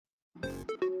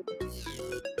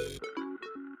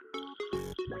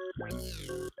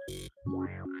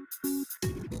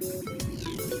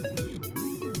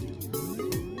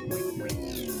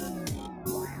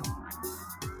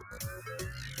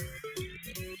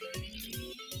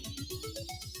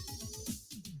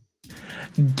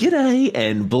G'day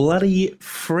and bloody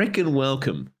frickin'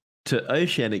 welcome to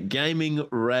Oceanic Gaming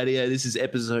Radio. This is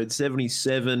episode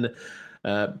 77,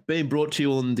 being brought to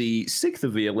you on the 6th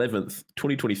of the 11th,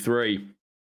 2023,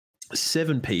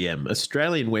 7 p.m.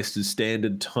 Australian Western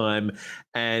Standard Time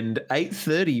and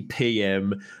 8:30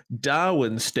 p.m.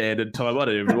 Darwin Standard Time. I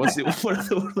don't even know what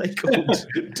are they called?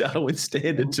 Darwin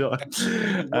Standard Time.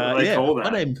 What do they call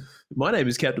that? My name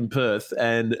is Captain Perth,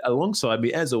 and alongside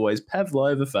me, as always,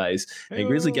 Pavlova Face and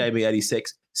Grizzly Gaming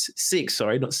 86.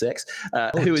 Sorry, not sex.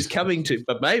 Who is coming to?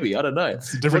 But maybe I don't know.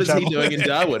 What is he doing in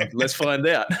Darwin? Let's find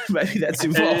out. Maybe that's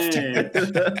involved.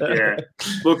 Yeah.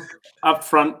 Look, up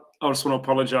front, I just want to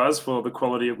apologise for the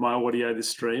quality of my audio this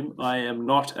stream. I am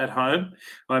not at home.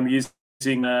 I'm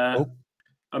using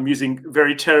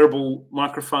very terrible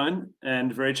microphone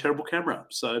and very terrible camera.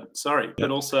 So sorry,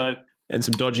 but also. And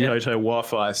some dodgy hotel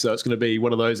Wi-Fi, so it's going to be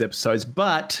one of those episodes.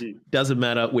 But doesn't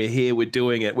matter. We're here. We're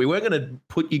doing it. We weren't going to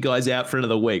put you guys out for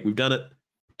another week. We've done it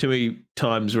too many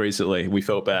times recently. We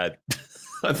felt bad,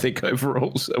 I think,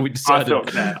 overall. So we decided. I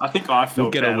felt bad. I think I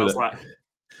felt bad. I was like,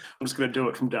 I'm just going to do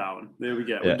it from Darwin. There we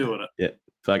go. We're doing it. Yeah.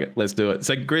 Fuck it. Let's do it.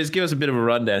 So, Grizz, give us a bit of a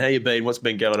rundown. How you been? What's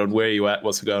been going on? Where are you at?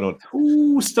 What's going on?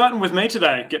 Ooh, starting with me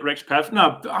today. Get wrecked, Pav.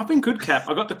 No, I've been good, Cap.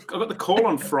 I got the call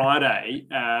on Friday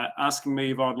asking me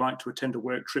if I'd like to attend a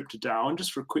work trip to Darwin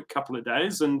just for a quick couple of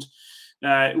days, and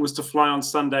it was to fly on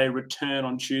Sunday, return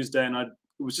on Tuesday, and it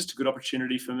was just a good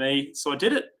opportunity for me. So I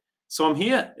did it. So I'm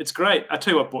here. It's great. I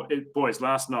tell you what, boys.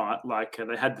 Last night,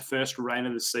 they had the first rain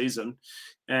of the season,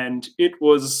 and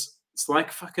it's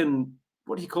like fucking.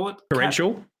 What do you call it?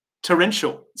 Torrential.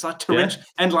 It's like torrential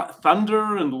and like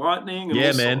thunder and lightning. And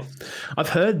yeah, man. I've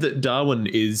heard that Darwin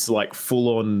is like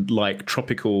full on like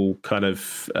tropical kind of,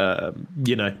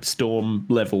 storm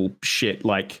level shit.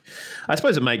 Like, I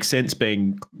suppose it makes sense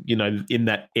being, in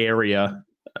that area.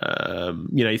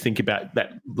 You think about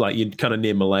that, like you're kind of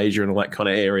near Malaysia and all that kind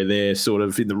of area there, sort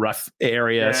of in the rough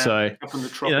area. Yeah, so up in the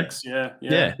tropics.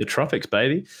 Yeah, the tropics,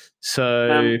 baby.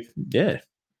 So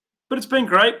But it's been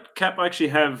great, Cap. I actually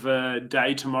have a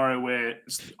day tomorrow where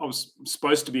I was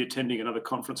supposed to be attending another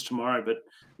conference tomorrow, but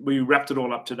we wrapped it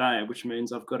all up today, which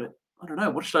means I've got to, I don't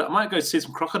know, I might go see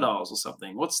some crocodiles or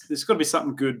something. There's got to be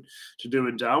something good to do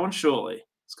in Darwin, surely.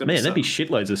 Man, there'd be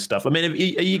shitloads of stuff. I mean, are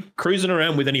you cruising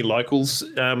around with any locals,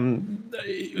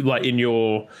 like in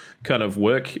your kind of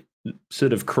work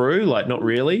sort of crew? Like, not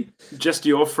really. Just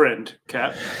your friend,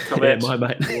 Cap. Yeah, my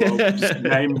mate. Just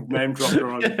name drop her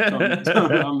on the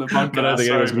podcast. I don't think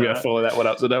anyone's going to follow that one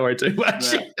up, so don't worry too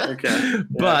much. Yeah, okay.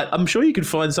 But I'm sure you could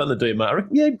find something to do, Mark.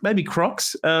 Yeah, maybe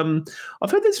Crocs. I've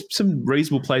heard there's some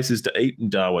reasonable places to eat in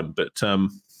Darwin, but I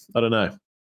don't know.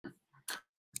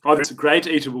 Oh, there's great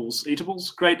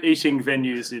great eating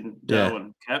venues in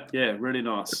Darwin, Cap. Yeah, really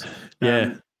nice.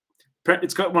 Yeah.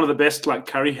 It's got one of the best like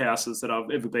curry houses that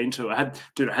I've ever been to. I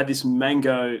had this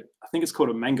mango, I think it's called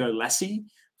a mango lassi.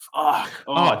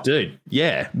 Oh, dude.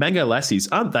 Yeah. Mango lassies.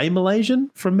 Aren't they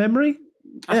Malaysian from memory?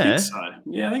 I think so.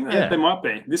 Yeah, I think they might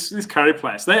be. This curry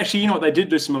place. They actually, they did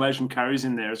do some Malaysian curries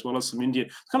in there as well as some Indian.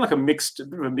 It's kind of like a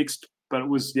bit of a mixed, but it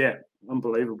was,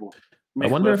 unbelievable. I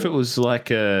wonder if it was like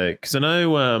because I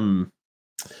know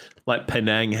like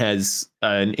Penang has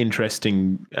an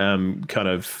interesting kind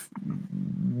of,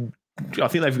 I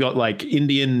think they've got like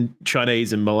Indian,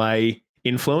 Chinese and Malay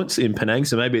influence in Penang.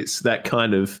 So maybe it's that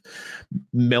kind of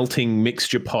melting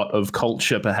mixture pot of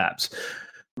culture perhaps.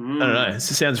 I don't know. It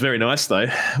sounds very nice though.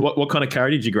 What kind of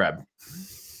curry did you grab?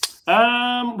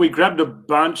 We grabbed a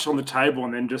bunch on the table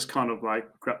and then just kind of like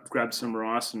grabbed some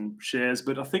rice and shares.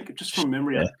 But I think just from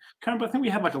memory, I think we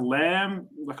had like a lamb,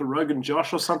 like a Rogan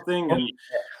Josh or something, and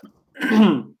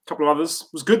a couple of others.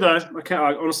 It was good though.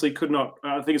 I honestly could not.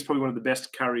 I think it's probably one of the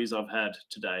best curries I've had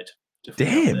to date.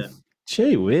 Damn,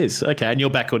 gee whiz. Okay, and you're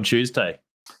back on Tuesday.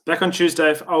 Back on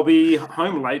Tuesday. I'll be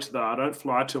home late though. I don't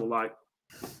fly till like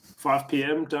 5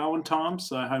 p.m. Darwin time,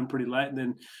 so home pretty late, and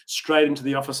then straight into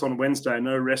the office on Wednesday.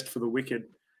 No rest for the wicked.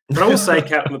 But I will say,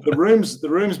 Captain, that the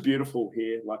room's beautiful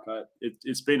here. Like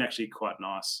it's been actually quite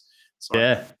nice. So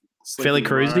fairly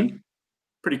cruisy.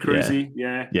 Pretty cruisy,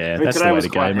 yeah. Yeah, that's the way to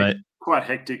go, mate. Quite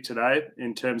hectic today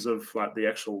in terms of like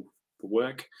the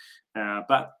work.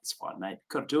 But it's fine, mate.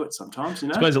 Got to do it sometimes,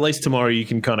 I suppose at least tomorrow you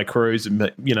can kind of cruise and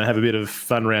have a bit of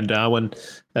fun around Darwin.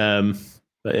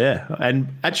 But yeah, and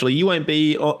actually you won't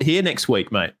be here next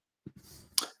week, mate.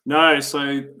 No,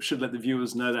 so should let the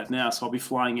viewers know that now. So I'll be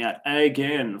flying out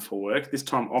again for work, this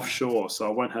time offshore, so I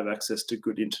won't have access to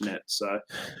good internet. So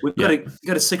we've got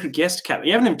a secret guest, Cap.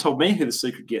 You haven't even told me who the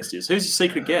secret guest is. Who's your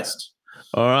secret guest?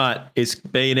 All right, it's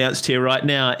being announced here right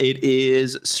now. It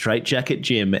is Straight Jacket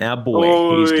Jim, our boy.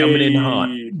 Oi. He's coming in hot,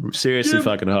 seriously Jim.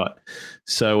 fucking hot.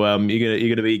 So you're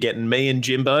gonna be getting me and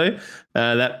Jimbo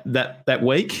that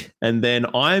week, and then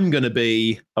I'm gonna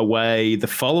be away the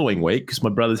following week because my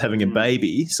brother's having a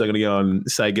baby. So I'm gonna go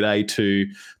and say g'day to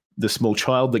the small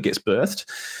child that gets birthed,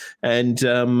 and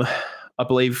I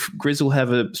believe Grizz will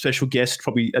have a special guest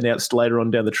probably announced later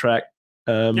on down the track.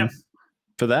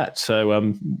 For that,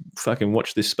 so fucking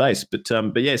watch this space. But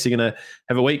yeah, so you're gonna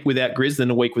have a week without Grizz, then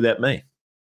a week without me.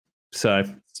 So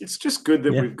it's just good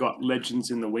that we've got legends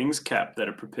in the wings, Cap, that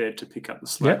are prepared to pick up the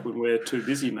slack when we're too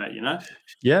busy, mate. You know.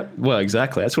 Yeah, well,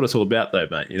 exactly. That's what it's all about, though,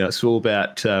 mate. You know, it's all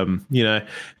about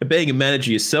being a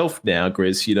manager yourself now,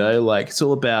 Grizz. You know, like it's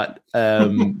all about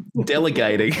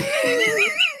delegating.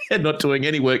 And not doing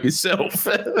any work yourself.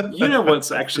 You know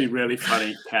what's actually really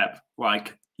funny, Cap?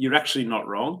 Like, you're actually not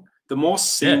wrong. The more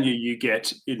senior you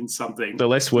get in something, the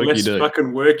less work you do.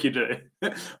 Fucking work you do.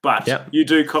 But you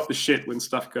do cop the shit when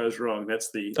stuff goes wrong. That's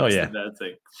the bad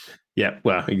thing. Yeah,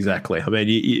 well, exactly. I mean,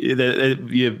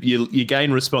 you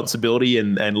gain responsibility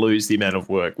and lose the amount of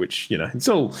work, which it's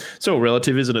all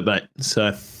relative, isn't it, mate?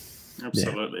 So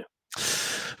absolutely.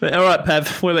 Yeah. All right,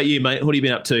 Pav. What about you, mate? What have you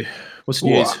been up to? What's the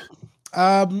news?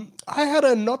 I had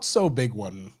a not so big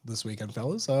one this weekend,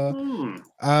 fellas.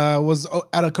 Was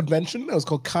at a convention. It was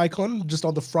called KaiCon, just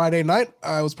on the Friday night.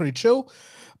 It was pretty chill,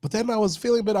 but then I was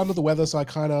feeling a bit under the weather, so I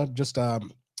kind of just I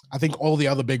think all the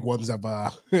other big ones have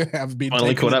been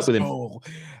finally caught up with him. So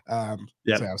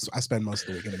I spend most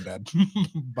of the weekend in bed,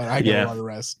 but I get a lot of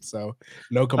rest, so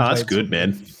no complaints. That's good,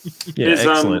 man. Yeah,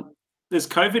 excellent. There's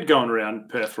COVID going around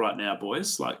Perth right now,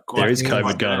 boys. Like there is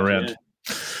COVID going around.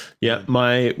 Yeah,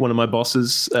 one of my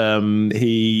bosses,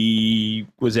 he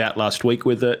was out last week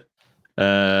with it,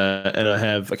 and I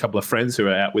have a couple of friends who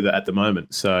are out with it at the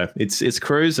moment. So it's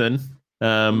cruising,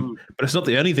 but it's not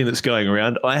the only thing that's going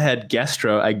around. I had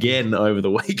gastro again over the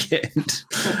weekend.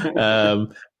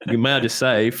 You may I just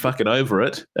say, fucking over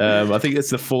it. I think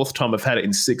it's the fourth time I've had it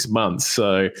in 6 months.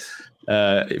 So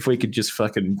if we could just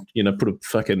fucking, put a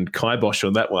fucking kibosh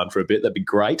on that one for a bit, that'd be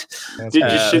great. Did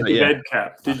you shit the bed,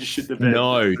 Cap? Did you shit the bed?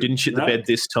 No, didn't shit the bed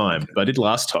this time, but I did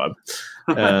last time.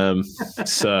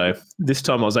 So this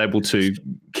time I was able to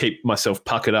keep myself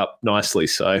puckered up nicely.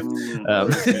 So I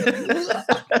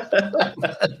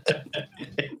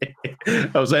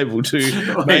was able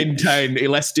to maintain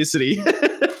elasticity.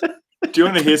 Do you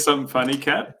want to hear something funny,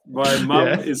 Kat? My mum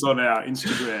is on our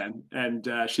Instagram and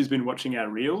she's been watching our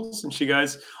reels and she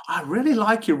goes, I really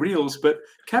like your reels, but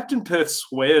Captain Perth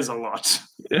swears a lot.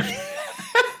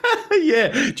 Yeah.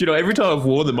 Do you know, every time I've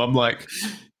worn them, I'm like,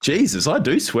 Jesus, I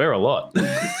do swear a lot.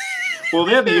 Well,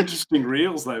 they're the interesting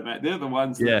reels, though, mate. They're the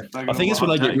ones that I think it's when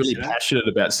I get really passionate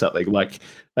about something, like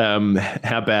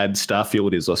how bad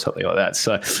Starfield is or something like that.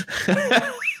 So,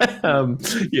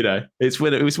 it's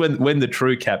when the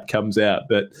true Cap comes out.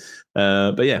 But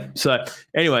yeah. So,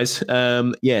 anyways,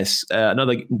 yes,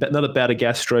 another bout of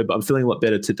gastro, but I'm feeling a lot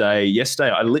better today.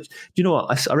 Yesterday, you know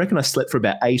what? I reckon I slept for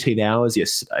about 18 hours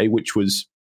yesterday, which was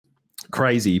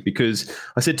crazy because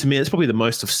I said to me, it's probably the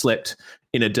most I've slept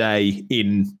in a day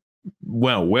in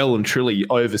well and truly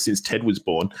over since Ted was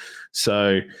born.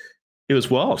 So it was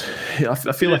wild. I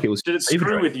feel like it was. Did it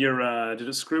screw with your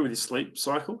sleep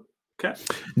cycle, Kat?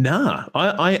 Nah,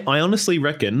 I honestly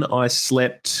reckon I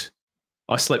slept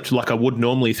like I would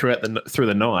normally through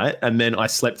the night, and then I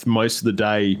slept most of the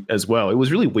day as well. It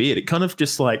was really weird. It kind of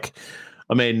just like,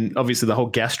 I mean, obviously the whole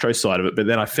gastro side of it, but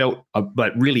then I felt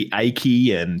like really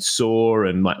achy and sore,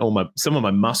 and like some of my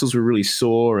muscles were really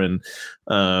sore, and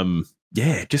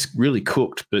just really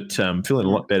cooked. But feeling a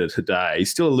lot better today.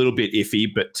 Still a little bit iffy,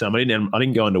 but I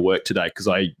didn't go into work today because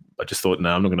I just thought, no,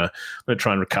 I'm gonna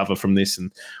try and recover from this,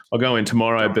 and I'll go in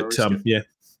tomorrow. But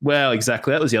well,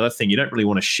 exactly. That was the other thing. You don't really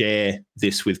want to share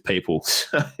this with people.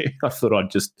 So I thought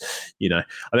I'd just, I think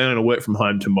I'm going to work from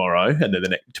home tomorrow, and then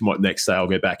the next day I'll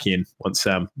go back in once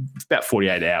about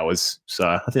 48 hours. So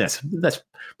I think that's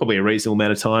probably a reasonable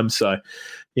amount of time. So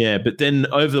yeah, but then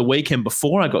over the weekend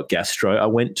before I got gastro, I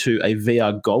went to a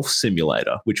VR golf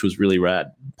simulator, which was really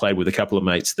rad. Played with a couple of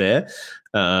mates there.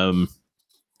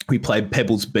 We played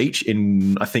Pebbles Beach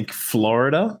in, I think,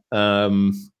 Florida.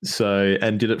 And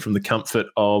did it from the comfort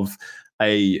of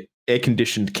a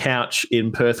air-conditioned couch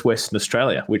in Perth, Western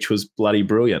Australia, which was bloody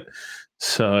brilliant.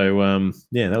 So,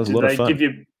 that was a lot of fun. Did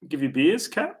they give you beers,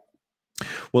 Kat?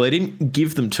 Well, they didn't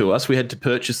give them to us. We had to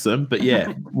purchase them. But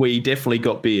yeah, we definitely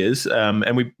got beers.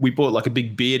 And we bought like a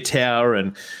big beer tower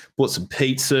and bought some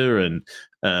pizza and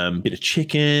bit of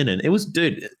chicken. And it was,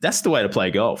 dude, that's the way to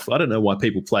play golf. I don't know why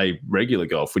people play regular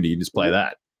golf when you can just play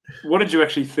that. What did you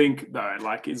actually think, though?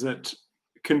 Like, is it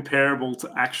comparable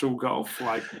to actual golf?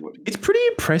 Like, it's pretty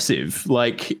impressive.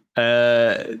 Like,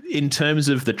 in terms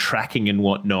of the tracking and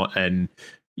whatnot, and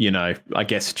I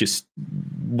guess just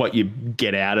what you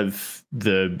get out of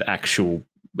the actual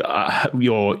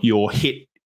your hit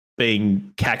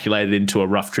being calculated into a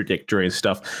rough trajectory and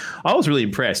stuff. I was really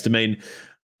impressed. I mean,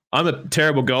 I'm a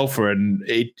terrible golfer, and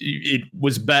it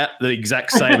was about the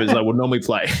exact same as I would normally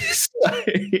play. So,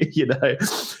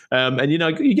 and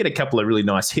you get a couple of really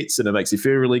nice hits, and it makes you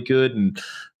feel really good. And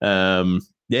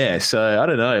so I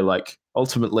don't know. Like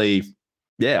ultimately,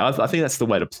 I think that's the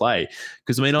way to play.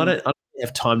 Because I mean, I don't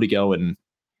have time to go and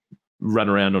run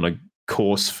around on a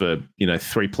course for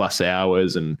 3+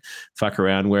 hours and fuck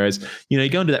around. Whereas you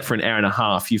go into that for an hour and a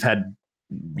half, you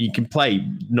can play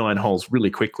 9 holes really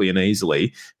quickly and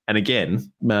easily. And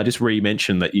again, just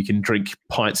re-mention that you can drink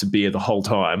pints of beer the whole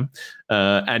time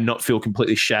and not feel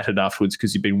completely shattered afterwards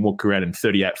because you've been walking around in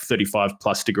 38, 35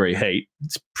 plus degree heat.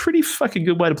 It's a pretty fucking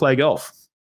good way to play golf.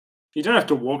 You don't have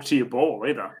to walk to your ball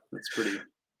either. That's pretty.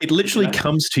 It literally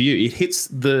comes to you. It hits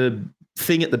the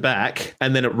thing at the back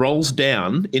and then it rolls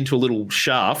down into a little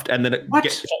shaft and then it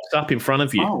gets popped up in front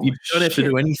of you. Oh, you don't have to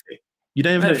do anything. You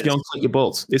don't even have to go and collect your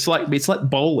balls. It's like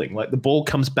bowling. Like the ball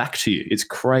comes back to you. It's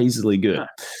crazily good. Yeah,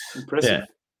 impressive. Yeah,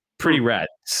 pretty rad.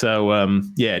 So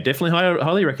definitely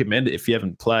highly recommend it if you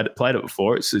haven't played it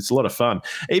before. It's a lot of fun.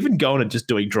 Even going and just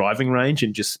doing driving range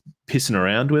and just pissing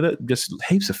around with it, just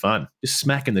heaps of fun. Just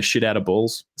smacking the shit out of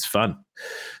balls. It's fun.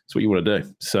 It's what you want to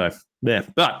do. So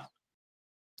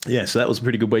so that was a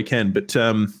pretty good weekend. But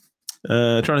trying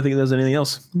to think if there's anything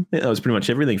else. Yeah, that was pretty much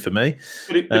everything for me.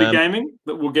 Bit of gaming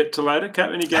that we'll get to later. Cap,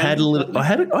 any gaming?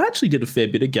 I actually did a fair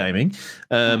bit of gaming.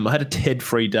 I had a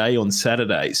TED-free day on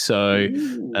Saturday, so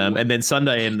and then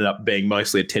Sunday ended up being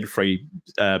mostly a TED-free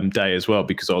day as well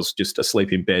because I was just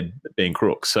asleep in bed being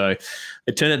crook. So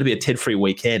it turned out to be a TED-free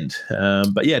weekend.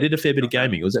 But yeah, I did a fair bit of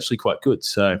gaming. It was actually quite good.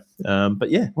 So,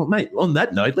 mate, on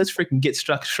that note, let's freaking get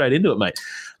stuck straight into it, mate.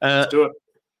 Let's do it.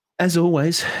 As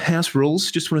always, house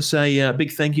rules. Just want to say a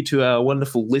big thank you to our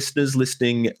wonderful listeners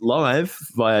listening live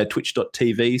via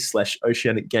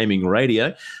twitch.tv/Oceanic Gaming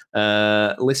Radio.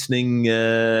 Listening,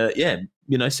 7 p.m.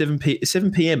 8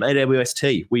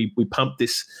 AWST. We pump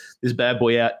this bad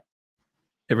boy out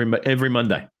every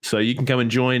Monday. So you can come and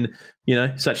join,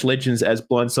 such legends as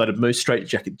Blindsided Moose, Straight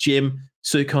Jacket Jim,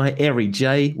 Sukai, Airy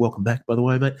J. Welcome back, by the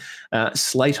way, mate.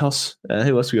 Slatos.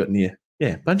 Who else we got in here?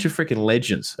 Yeah, bunch of freaking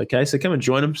legends. Okay, so come and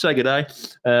join them, say good day,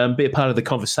 be a part of the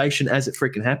conversation as it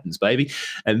freaking happens, baby.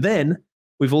 And then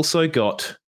we've also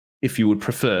got, if you would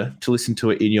prefer to listen to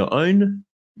it in your own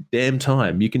damn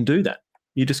time, you can do that.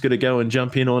 You just got to go and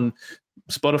jump in on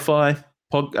Spotify,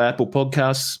 Apple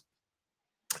Podcasts.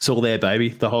 It's all there, baby,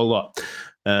 the whole lot.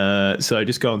 So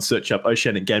just go and search up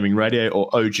Oceanic Gaming Radio or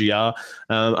OGR.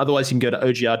 Otherwise, you can go to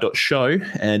ogr.show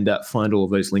and find all of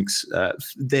those links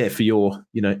there for your,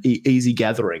 easy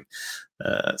gathering.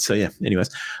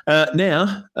 Anyways.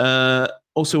 Now,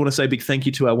 also want to say a big thank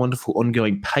you to our wonderful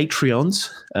ongoing Patreons.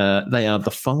 They are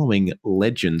the following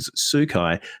legends: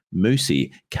 Sukai,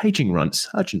 Moosey, Caging Runt,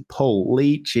 Sergeant Paul,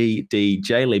 Lee G, D,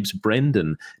 J-Libs,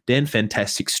 Brendan, Dan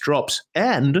Fantastic Strops,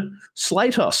 and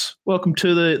Slatos. Welcome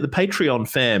to the Patreon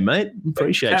fam, mate.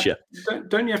 Appreciate you.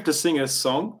 Don't you have to sing a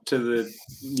song to the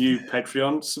new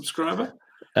Patreon subscriber?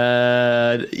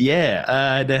 Now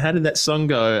how did that song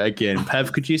go again?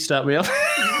 Pav, could you start me off?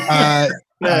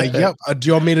 Yep. Do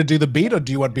you want me to do the beat or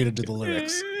do you want me to do the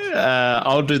lyrics?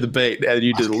 I'll do the beat and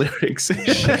you do the lyrics.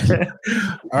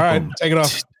 All right, take it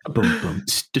off.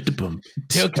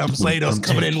 Here comes Slatos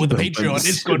coming in with the Patreon.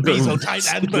 It's going to be so tight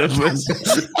and perfect.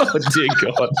 Oh, dear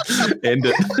God. End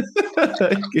it.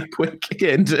 Get quick.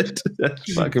 End it.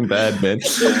 That's fucking bad, man.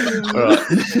 All right.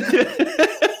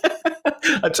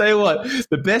 I tell you what,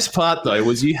 the best part though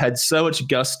was you had so much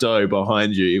gusto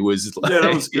behind you. It was like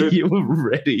that was good. You were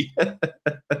ready.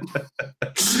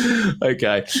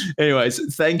 Okay.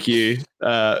 Anyways, thank you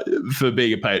for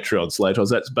being a Patreon, Slatos.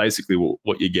 That's basically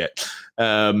what you get.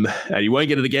 And you won't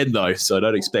get it again though, so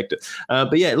don't expect it.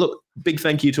 But yeah, look, big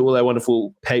thank you to all our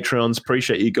wonderful Patrons.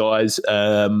 Appreciate you guys.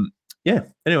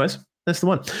 Anyways, that's the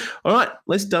one. All right,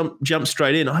 let's jump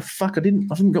straight in. I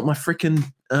haven't got my freaking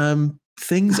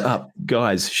things up,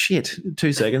 guys. Shit.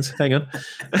 2 seconds. Hang on.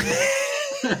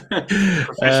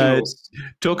 Professionals.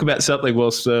 Talk about something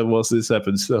whilst this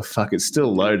happens. Oh, fuck, it's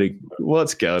still loading.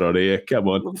 What's going on here? Come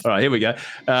on. All right, here we go.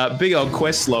 Big old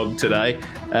quest log today.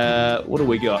 What do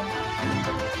we got?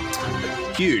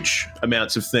 Huge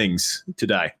amounts of things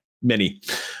today. Many.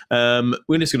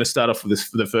 We're just going to start off with this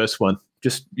for the first one.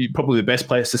 Just probably the best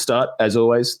place to start, as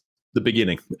always, the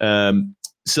beginning.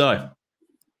 So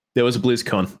there was a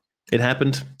BlizzCon. It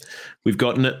happened. We've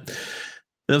gotten it.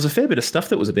 There was a fair bit of stuff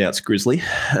that was announced, Grizzly.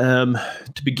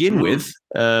 To begin with,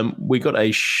 we got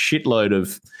a shitload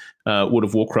of World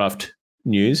of Warcraft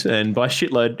news. And by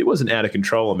shitload, it wasn't out of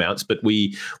control amounts, but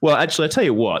actually, I tell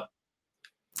you what,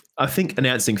 I think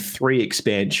announcing 3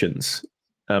 expansions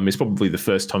is probably the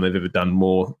first time they've ever done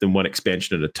more than one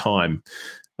expansion at a time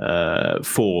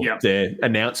for their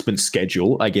announcement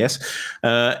schedule, I guess.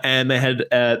 And they had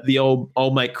the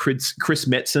old mate Chris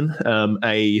Metzen,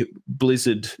 a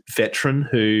Blizzard veteran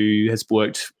who has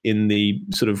worked in the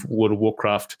sort of World of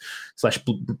Warcraft /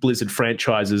 Blizzard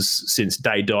franchises since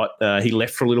day dot. He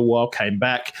left for a little while, came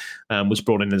back, was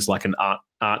brought in as like an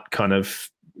art kind of,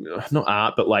 not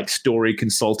art, but like story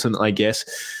consultant, I guess.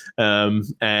 And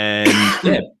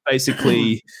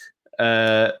basically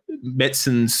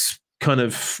Metzen's kind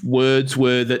of words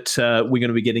were that we're going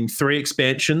to be getting 3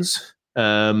 expansions,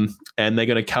 and they're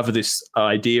going to cover this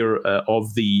idea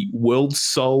of the World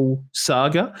Soul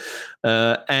saga,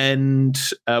 and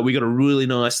we got a really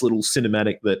nice little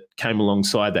cinematic that came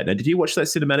alongside that. Now, did you watch that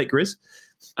cinematic, Grizz?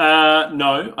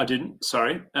 No, I didn't.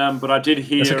 Sorry, but I did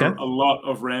hear a lot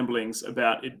of ramblings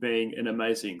about it being an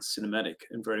amazing cinematic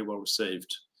and very well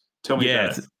received. Tell me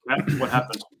about it. What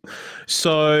happened?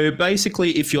 So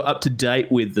basically, if you're up to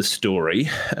date with the story,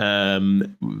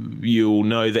 you'll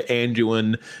know that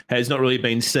Anduin has not really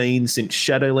been seen since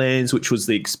Shadowlands, which was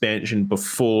the expansion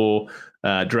before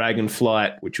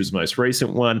Dragonflight, which was the most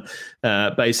recent one.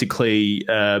 Basically,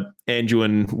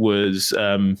 Anduin was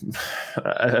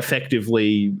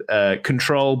effectively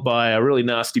controlled by a really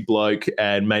nasty bloke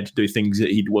and made to do things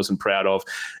that he wasn't proud of.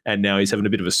 And now he's having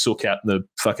a bit of a sook out in the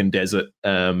fucking desert.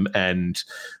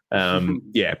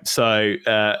 So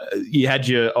you had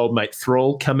your old mate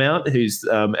Thrall come out, who's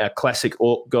our classic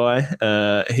orc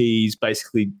guy. He's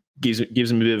basically gives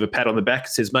him a bit of a pat on the back,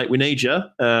 says, mate, we need you.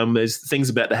 There's things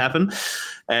about to happen.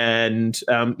 And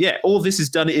all of this is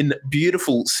done in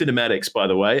beautiful cinematics, by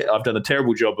the way. I've done a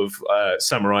terrible job of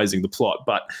summarizing the plot,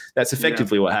 but that's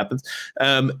effectively what happens.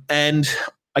 And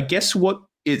I guess what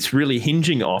it's really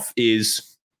hinging off is,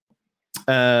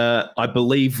 I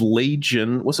believe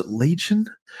Legion. Was it Legion?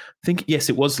 I think, yes,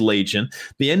 it was Legion.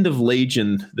 The end of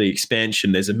Legion, the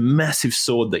expansion, there's a massive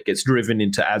sword that gets driven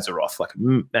into Azeroth,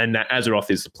 and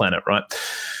Azeroth is the planet, right?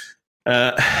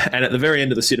 And at the very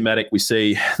end of the cinematic, we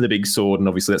see the big sword, and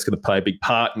obviously that's going to play a big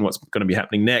part in what's going to be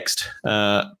happening next.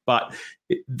 But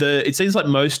it seems like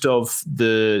most of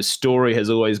the story has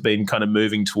always been kind of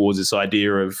moving towards this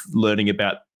idea of learning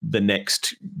about the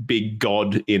next big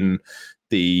god in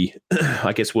the,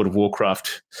 I guess, World of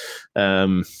Warcraft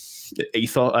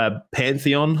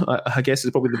pantheon, I guess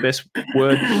is probably the best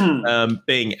word,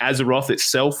 being Azeroth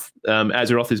itself.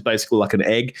 Azeroth is basically like an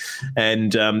egg.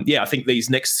 And I think these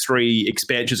next 3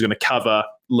 expansions are going to cover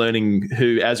learning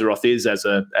who Azeroth is as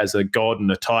a god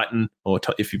and a titan, or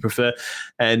if you prefer.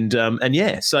 And so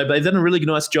they've done a really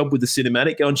nice job with the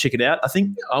cinematic. Go and check it out. I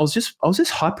think I was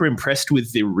just hyper impressed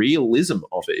with the realism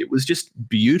of it. It was just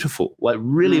beautiful, like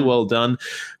really well done,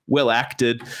 well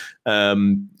acted.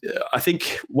 I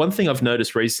think one thing I've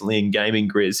noticed recently in gaming,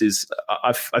 Grizz, is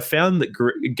I found that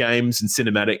games and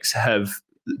cinematics have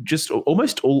just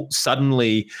almost all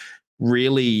suddenly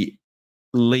really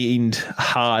leaned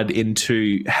hard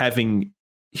into having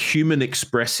human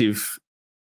expressive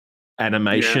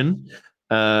animation.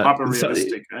 Hyper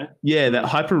realistic, that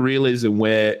hyper realism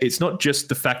where it's not just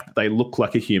the fact that they look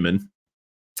like a human.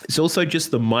 It's also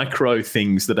just the micro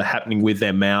things that are happening with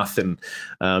their mouth and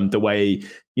the way,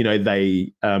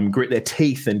 they grit their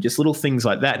teeth and just little things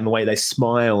like that, and the way they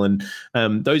smile, and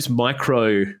those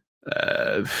micro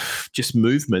just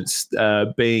movements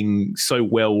being so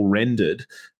well rendered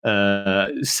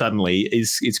suddenly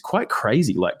is quite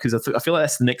crazy. Like, because I feel like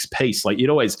that's the next piece. Like,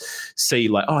 you'd always see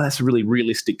like, oh, that's a really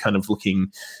realistic kind of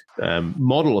looking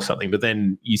model or something, but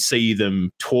then you see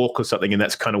them talk or something, and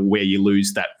that's kind of where you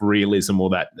lose that realism or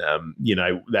that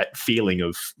that feeling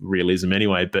of realism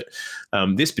anyway. But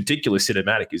this particular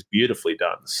cinematic is beautifully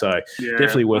done, so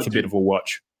definitely worth a bit of a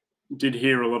watch. Did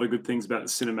hear a lot of good things about the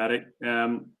cinematic.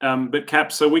 But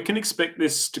Cap, so we can expect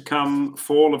this to come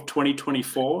fall of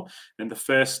 2024, and the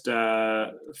first one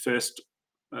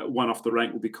off the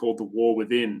rank will be called The War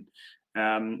Within.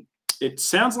 it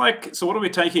sounds like. So what are we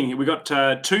taking? We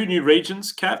got 2 new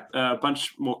regions, Cap, a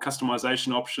bunch more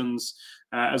customization options,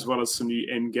 as well as some new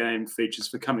end game features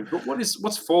for coming. But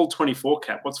what's fall 24,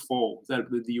 Cap? What's fall? Is that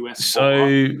the US?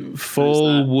 So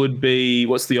fall would be,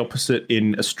 what's the opposite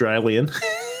in Australian?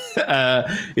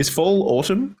 Is fall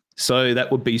autumn? So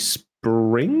that would be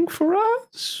spring for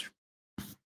us.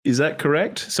 Is that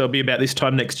correct? So it'll be about this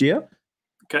time next year.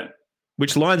 Okay.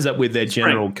 Which lines up with their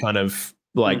general kind of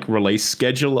like release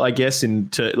schedule, I guess.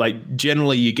 Into like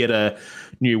generally, you get a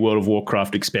new World of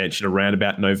Warcraft expansion around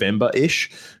about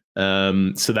November-ish.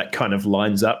 So that kind of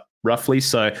lines up roughly.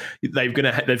 So they've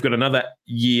got another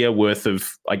year worth of,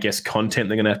 I guess, content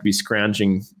they're going to have to be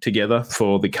scrounging together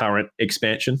for the current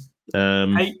expansion.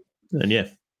 And yeah.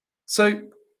 So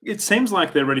it seems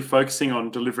like they're really focusing on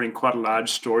delivering quite a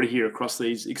large story here across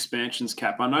these expansions,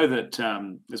 Cap. I know that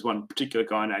there's one particular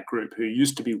guy in our group who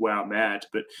used to be WoW mad,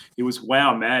 but he was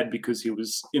WoW mad because he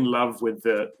was in love with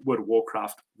the World of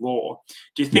Warcraft lore.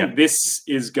 Do you think this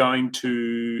is going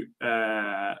to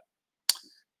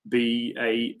be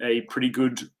a pretty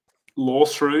good lore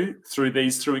through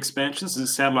expansions? Does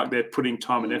it sound like they're putting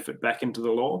time and effort back into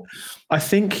the lore? I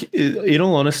think, in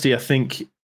all honesty, I think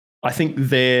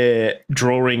they're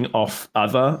drawing off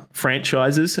other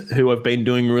franchises who have been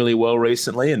doing really well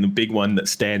recently, and the big one that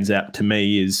stands out to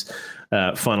me is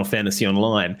Final Fantasy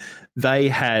Online. They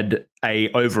had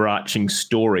a overarching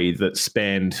story that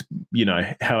spanned,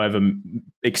 however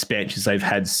expansions they've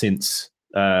had since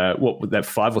what would that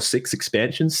 5 or 6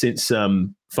 expansions since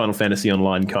Final Fantasy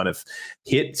Online kind of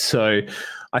hit. So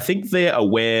I think they're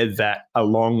aware that a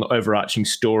long overarching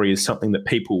story is something that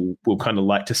people will kind of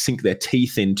like to sink their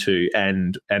teeth into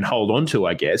and hold on to,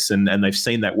 I guess. And they've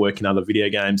seen that work in other video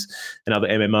games and other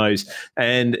MMOs.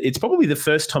 And it's probably the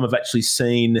first time I've actually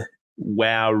seen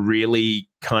WoW really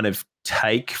kind of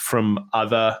take from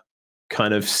other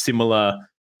kind of similar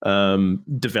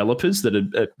developers that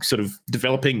are sort of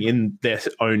developing in their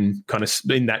own kind of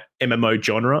in that MMO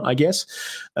genre, I guess,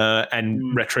 and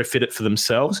retrofit it for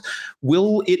themselves.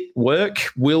 Will it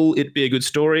work? Will it be a good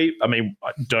story? I mean,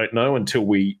 I don't know until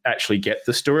we actually get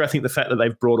the story. I think the fact that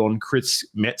they've brought on Chris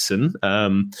Metzen,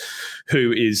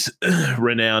 who is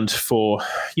renowned for,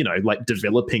 like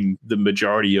developing the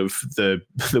majority of the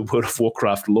World of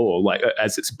Warcraft lore, like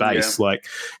as its base, like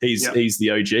he's the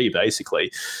OG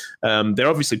basically. They're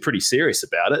obviously pretty serious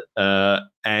about it,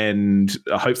 and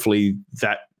hopefully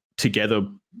that together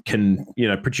can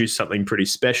produce something pretty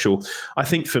special. I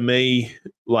think for me,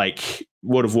 like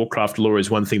World of Warcraft lore is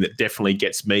one thing that definitely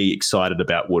gets me excited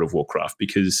about World of Warcraft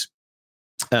because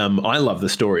I love the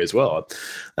story as well.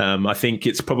 I think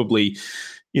it's probably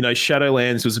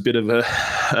Shadowlands was a bit of a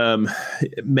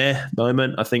meh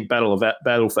moment. I think Battle for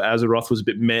Azeroth was a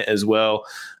bit meh as well.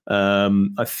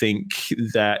 I think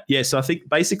that, so I think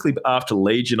basically after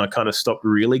Legion, I kind of stopped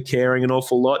really caring an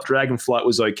awful lot. Dragonflight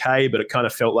was okay, but it kind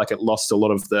of felt like it lost a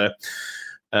lot of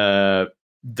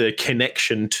the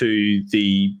connection to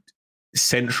the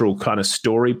central kind of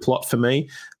story plot for me.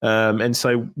 And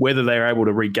so whether they're able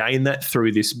to regain that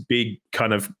through this big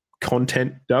kind of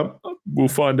content dump, we'll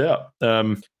find out.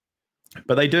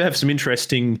 But they do have some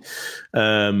interesting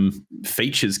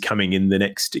features coming in the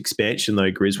next expansion,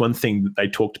 though, Grizz. One thing that they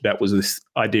talked about was this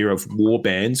idea of war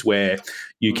bands where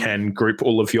you can group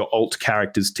all of your alt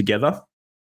characters together.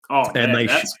 Oh, and man,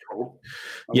 that's cool.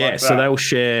 So they'll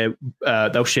share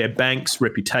banks,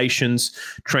 reputations,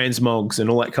 transmogs, and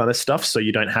all that kind of stuff. So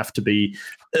you don't have to be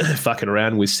fucking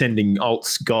around with sending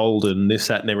alts gold and this,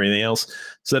 that, and everything else.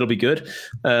 So that'll be good.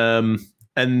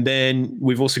 And then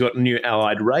we've also got a new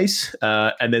allied race.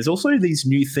 And there's also these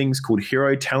new things called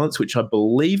hero talents, which I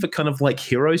believe are kind of like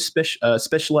hero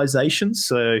specializations.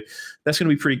 So that's going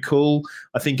to be pretty cool.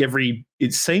 I think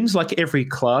it seems like every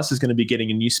class is going to be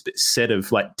getting a new set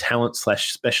of like talent /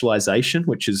 specialization,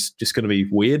 which is just going to be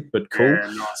weird, but cool.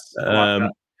 Yeah, nice. I like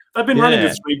that. They've been running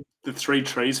the three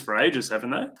trees for ages,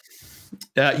 haven't they?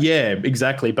 Yeah,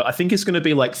 exactly. But I think it's going to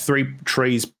be like 3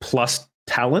 trees plus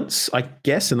talents, I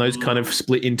guess, and those kind of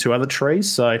split into other trees.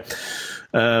 So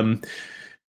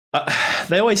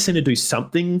they always seem to do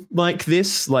something like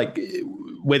this, like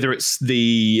whether it's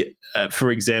the,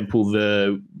 for example,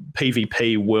 the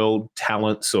PvP world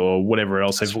talents or whatever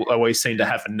else, they've always seem to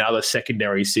have another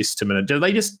secondary system. And do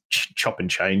they just chop and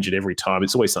change it every time?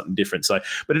 It's always something different. So,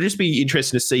 but it'd just be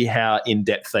interesting to see how in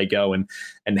depth they go and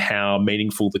how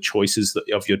meaningful the choices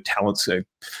of your talents are,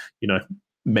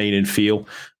 mean and feel.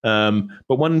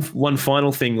 But one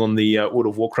final thing on the World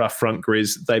of Warcraft front,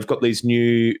 Grizz, they've got these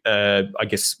new, I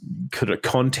guess, kind of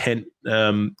content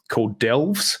called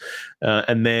Delves,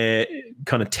 and they're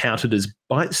kind of touted as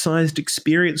bite-sized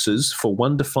experiences for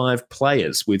 1 to 5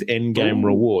 players with end-game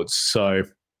rewards. So,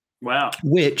 wow,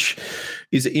 which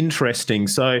is interesting.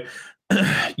 So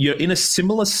you're in a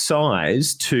similar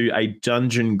size to a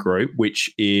dungeon group, which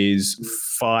is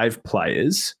 5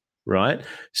 players, right?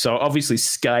 So obviously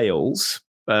scales,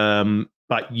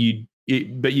 but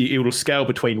it will scale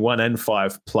between 1 and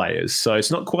 5 players. So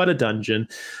it's not quite a dungeon,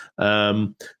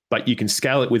 but you can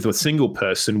scale it with a single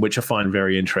person, which I find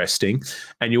very interesting,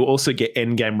 and you'll also get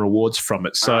end game rewards from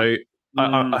it. So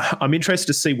I'm interested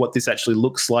to see what this actually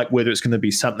looks like, whether it's going to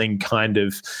be something kind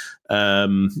of, I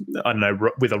don't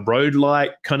know, with a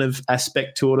roguelike kind of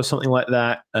aspect to it or something like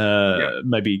that.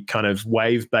 Maybe kind of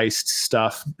wave-based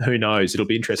stuff. Who knows? It'll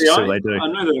be interesting to see what they do. I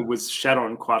know that it was shat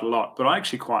on quite a lot, but I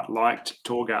actually quite liked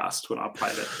Torghast when I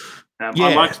played it.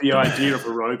 I liked the idea of a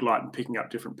roguelite and picking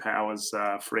up different powers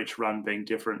for each run being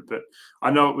different. But I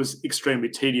know it was extremely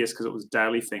tedious because it was a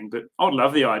daily thing. But I would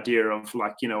love the idea of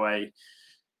a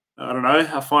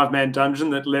 5-man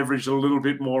dungeon that leveraged a little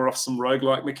bit more off some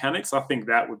roguelike mechanics. I think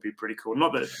that would be pretty cool.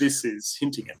 Not that this is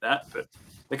hinting at that, but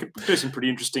they could do some pretty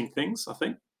interesting things, I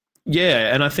think.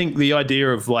 Yeah, and I think the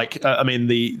idea of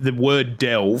the word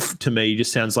delve to me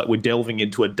just sounds like we're delving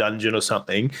into a dungeon or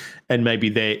something, and maybe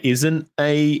there isn't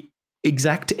a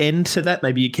exact end to that.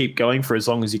 Maybe you keep going for as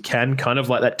long as you can, kind of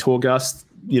like that Torghast,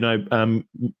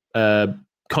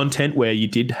 content where you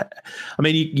did.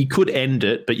 You could end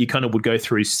it, but you kind of would go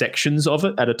through sections of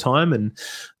it at a time, and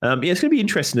it's going to be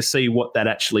interesting to see what that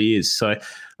actually is. So,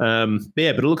 but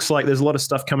it looks like there's a lot of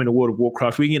stuff coming to World of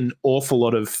Warcraft. We get an awful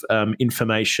lot of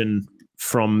information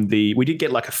from we did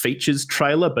get like a features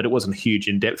trailer, but it wasn't a huge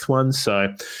in-depth one.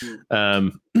 So,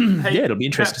 it'll be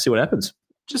interesting to see what happens.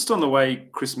 Just on the way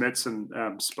Chris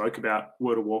Metzen spoke about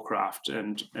World of Warcraft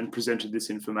and presented this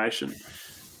information,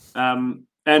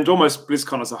 and almost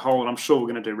BlizzCon as a whole, and I'm sure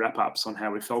we're going to do wrap-ups on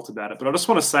how we felt about it, but I just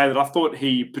want to say that I thought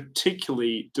he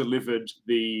particularly delivered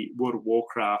the World of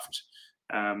Warcraft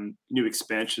new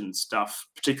expansion stuff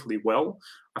particularly well.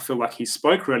 I feel like he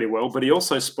spoke really well, but he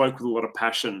also spoke with a lot of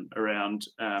passion around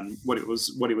what he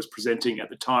was presenting at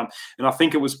the time, and I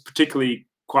think it was particularly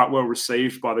quite well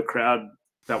received by the crowd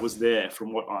that was there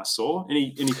from what I saw.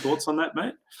 Any thoughts on that,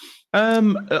 mate?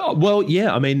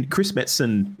 Chris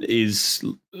Metzen is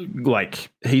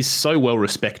he's so well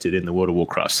respected in the World of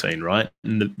Warcraft scene, right?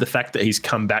 And the fact that he's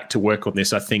come back to work on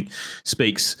this, I think,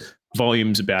 speaks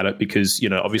volumes about it, because,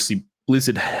 obviously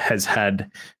Blizzard has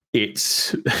had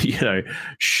its,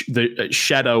 the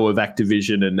shadow of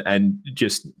Activision and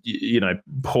just,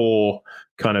 poor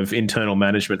kind of internal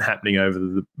management happening over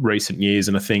the recent years.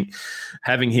 And I think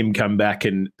having him come back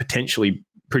and potentially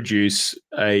produce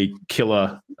a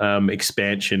killer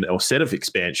expansion or set of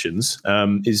expansions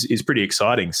is pretty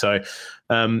exciting. So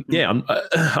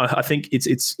I think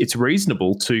it's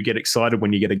reasonable to get excited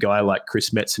when you get a guy like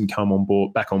Chris Metzen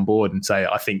back on board and say,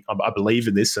 I believe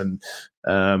in this, and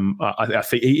I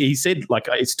think he said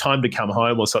it's time to come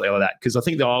home or something like that, because I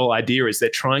think the whole idea is they're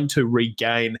trying to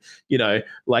regain,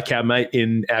 like our mate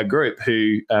in our group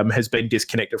who has been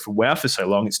disconnected from WoW for so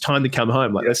long. It's time to come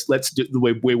home.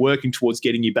 We're working towards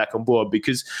getting you back on board,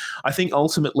 because I think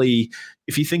ultimately,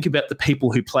 if you think about the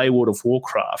people who play World of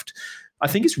Warcraft, I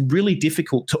think it's really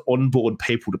difficult to onboard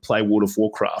people to play World of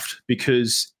Warcraft,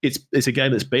 because it's a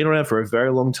game that's been around for a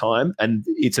very long time and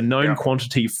it's a known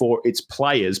quantity for its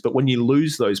players. But when you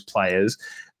lose those players,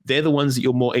 they're the ones that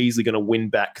you're more easily going to win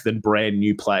back than brand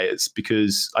new players,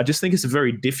 because I just think it's a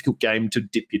very difficult game to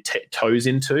dip your toes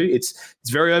into. It's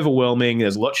very overwhelming.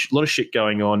 There's a lot of shit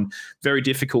going on. Very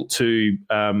difficult to,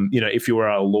 if you are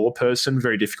a lore person,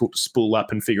 very difficult to spool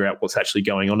up and figure out what's actually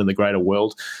going on in the greater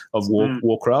world of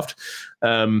Warcraft.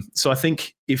 So I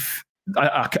think if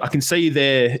I can see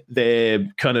their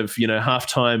kind of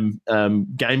halftime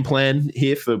game plan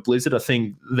here for Blizzard. I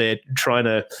think they're trying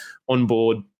to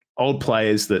onboard old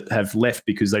players that have left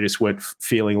because they just weren't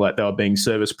feeling like they were being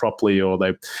serviced properly, or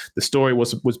the story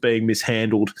was being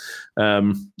mishandled.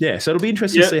 So it'll be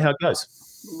interesting to see how it goes.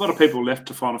 A lot of people left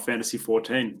to Final Fantasy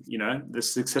 14. The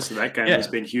success of that game has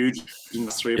been huge in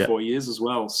the 3 or 4 years as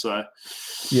well. So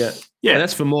and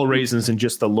that's for more reasons than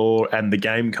just the lore and the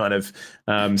game kind of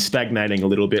stagnating a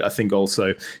little bit. I think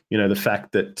also, the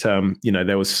fact that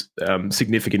there was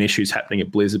significant issues happening at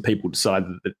Blizzard. People decided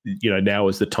that now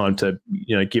is the time to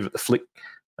give it the flick.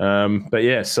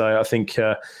 So I think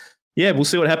we'll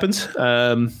see what happens.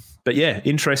 But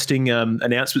interesting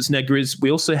announcements. Now, Grizz, we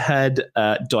also had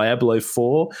Diablo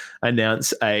 4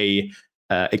 announce a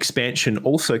expansion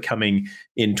also coming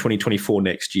in 2024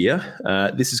 next year.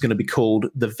 This is going to be called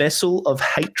The Vessel of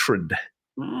Hatred.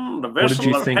 The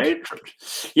Vessel of Hatred.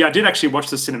 Yeah, I did actually watch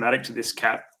the cinematic to this,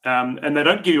 Cat, and they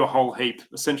don't give you a whole heap.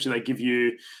 Essentially, they give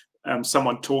you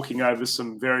someone talking over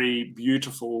some very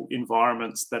beautiful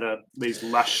environments that are these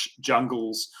lush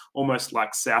jungles, almost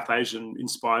like South Asian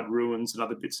inspired ruins and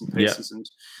other bits and pieces, and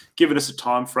given us a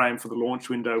time frame for the launch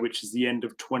window, which is the end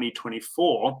of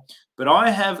 2024. But I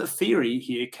have a theory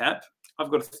here, Cap. I've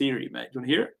got a theory, mate. Do you want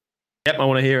to hear it? Yep, I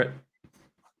want to hear it.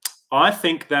 I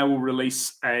think they will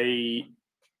release a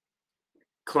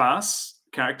class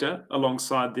character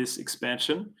alongside this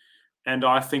expansion, and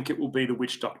I think it will be the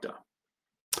Witch Doctor.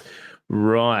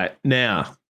 Right.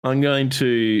 Now, I'm going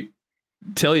to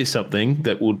tell you something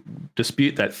that will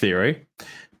dispute that theory,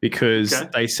 because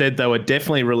they said they were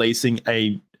definitely releasing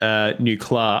a new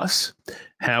class.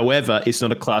 However, it's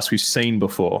not a class we've seen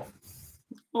before.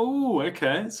 Oh,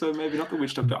 okay. So maybe not the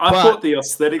Witch Doctor. I thought the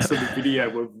aesthetics of the video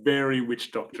were very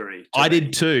Witch Doctor-y. I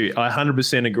did too. I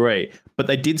 100% agree. But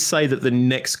they did say that the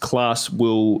next class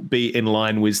will be in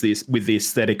line with the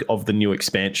aesthetic of the new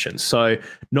expansion. So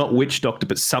not Witch Doctor,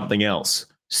 but something else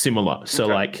similar. So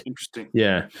like, interesting.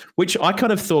 Yeah. Which I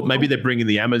kind of thought maybe they're bringing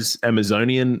the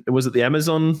Amazonian. Was it the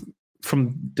Amazon from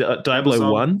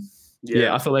Diablo 1?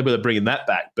 Yeah, I thought they were bringing that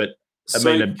back, but. So,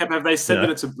 have they said that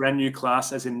it's a brand new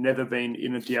class, as in never been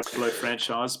in a Diablo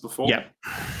franchise before?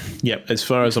 Yep. As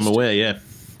far as I'm aware, yeah.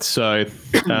 So,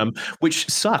 which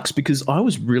sucks because I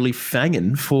was really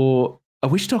fanging for a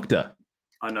Witch Doctor.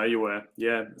 I know you were.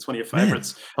 Yeah, it's one of your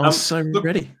favourites. I was so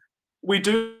ready. We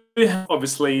do have,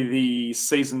 obviously, the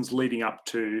seasons leading up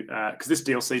to, because this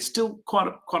DLC is still quite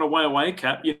a way away,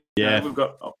 Cap. We've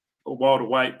got a while to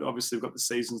wait. Obviously, we've got the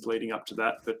seasons leading up to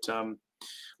that. But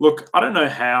look, I don't know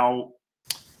how.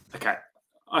 Okay,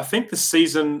 I think the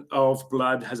Season of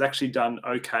Blood has actually done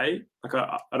okay. Like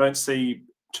I don't see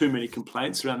too many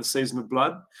complaints around the Season of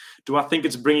Blood. Do I think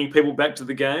it's bringing people back to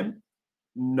the game?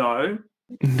 No.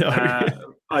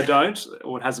 I don't.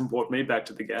 Or it hasn't brought me back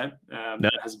to the game.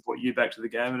 It hasn't brought you back to the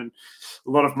game, and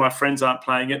a lot of my friends aren't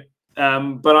playing it.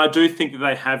 But I do think that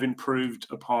they have improved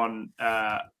upon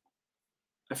a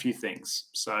few things.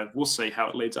 So we'll see how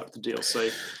it leads up to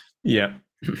DLC. Yeah.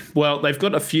 Well, they've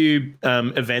got a few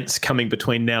events coming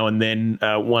between now and then,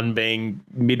 one being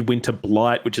Midwinter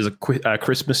Blight, which is a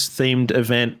Christmas-themed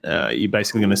event. You're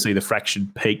basically going to see the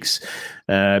Fractured Peaks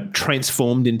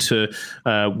transformed into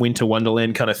Winter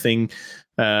Wonderland kind of thing.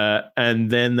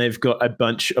 And then they've got a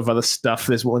bunch of other stuff.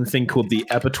 There's one thing called the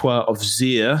Abattoir of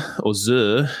Zyr, or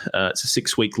Zyr. It's a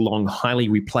 6-week-long, highly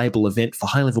replayable event for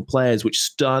high-level players, which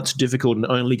starts difficult and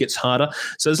only gets harder.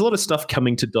 So there's a lot of stuff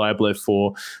coming to Diablo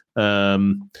 4,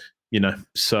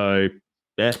 So,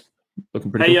 yeah,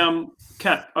 looking pretty good. Hey,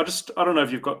 Kat, I don't know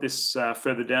if you've got this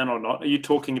further down or not. Are you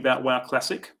talking about WoW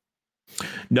Classic?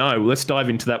 No, let's dive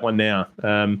into that one now.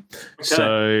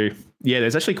 So, yeah,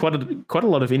 there's actually quite a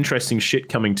lot of interesting shit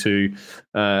coming to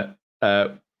World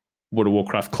of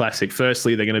Warcraft Classic.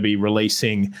 Firstly, they're going to be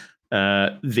releasing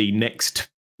the next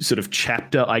sort of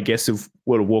chapter, I guess, of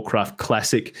World of Warcraft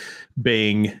Classic,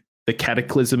 being the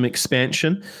Cataclysm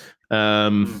expansion,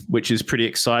 which is pretty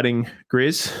exciting,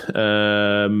 Grizz.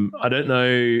 I don't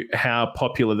know how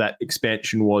popular that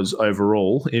expansion was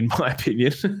overall, in my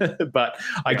opinion, but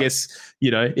I guess,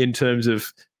 in terms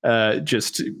of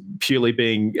just purely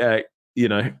being,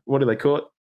 what do they call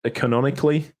it?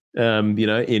 Canonically,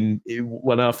 in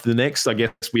one after the next, I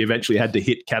guess we eventually had to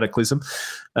hit Cataclysm.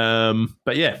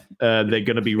 But yeah, they're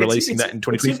going to be releasing that in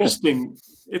 2024.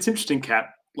 It's interesting,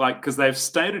 Cap, because they've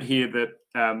stated here that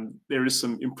there is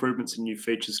some improvements and new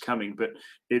features coming, but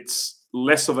it's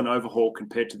less of an overhaul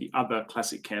compared to the other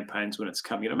classic campaigns when it's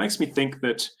coming. And it makes me think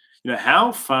that,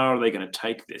 how far are they going to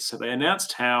take this? Have they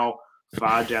announced how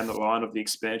far down the line of the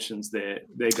expansions they're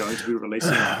going to be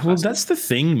releasing? Well, that's the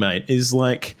thing, mate, is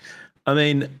I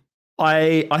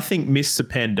think Mists of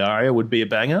Pandaria would be a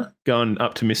banger, going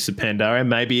up to Mists of Pandaria,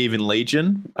 maybe even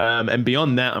Legion. And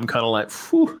beyond that, I'm kind of like,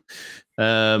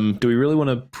 do we really want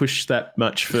to push that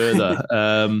much further?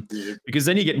 Because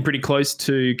then you're getting pretty close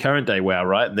to current day WoW,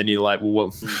 right? And then you're like,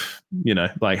 well,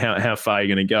 how far are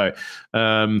you going to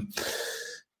go?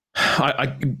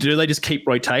 Do they just keep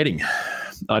rotating?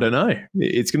 I don't know.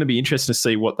 It's going to be interesting to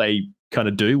see what they kind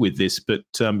of do with this. But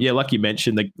like you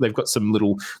mentioned, they've got some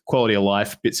little quality of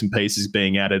life bits and pieces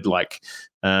being added, like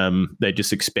they're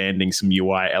just expanding some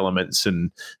UI elements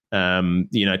and,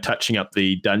 touching up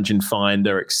the dungeon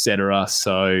finder, etc.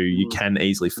 So you can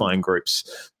easily find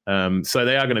groups. So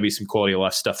there are going to be some quality of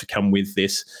life stuff to come with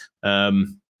this.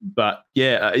 But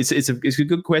yeah, it's a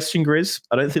good question, Grizz.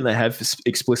 I don't think they have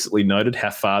explicitly noted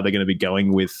how far they're going to be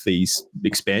going with these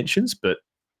expansions, but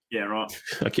yeah, right.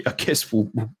 I guess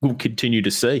we'll continue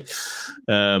to see.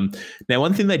 Now,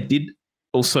 one thing they did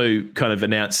also kind of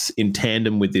announce in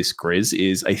tandem with this, Grizz,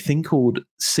 is a thing called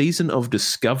Season of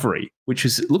Discovery, which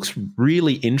looks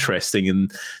really interesting.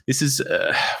 And this is,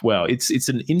 it's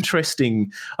an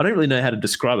interesting, I don't really know how to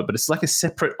describe it, but it's like a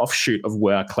separate offshoot of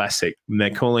WoW Classic. And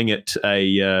they're calling it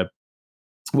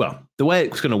the way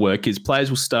it's going to work is players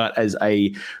will start as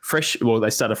they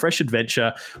start a fresh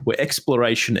adventure where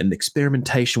exploration and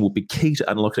experimentation will be key to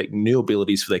unlocking new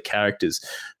abilities for their characters.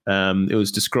 It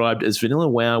was described as vanilla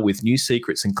WoW with new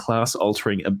secrets and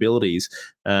class-altering abilities,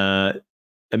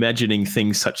 imagining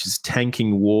things such as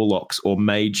tanking warlocks or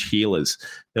mage healers.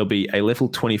 There'll be a level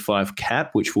 25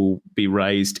 cap, which will be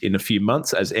raised in a few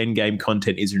months as endgame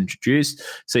content is introduced.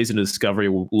 Season of Discovery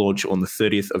will launch on the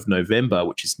 30th of November,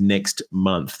 which is next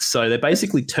month. So they're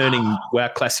basically turning WoW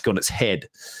Classic on its head.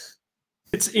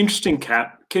 It's interesting,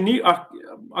 Cap. Can you?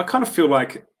 I kind of feel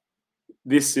like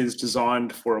this is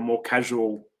designed for a more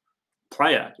casual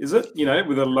player. Is it?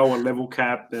 With a lower level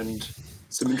cap and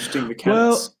some interesting mechanics.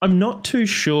 Well, I'm not too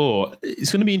sure.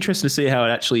 It's going to be interesting to see how it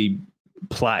actually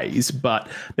plays, but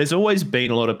there's always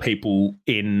been a lot of people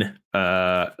in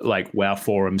like WoW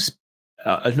forums,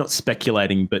 not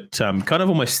speculating, but kind of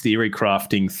almost theory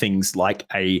crafting things like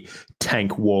a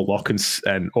tank warlock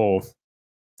or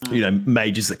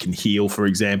mages that can heal, for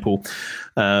example.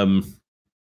 And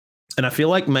I feel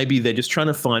like maybe they're just trying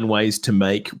to find ways to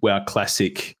make WoW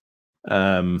Classic,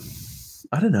 I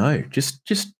don't know,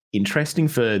 just interesting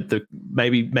for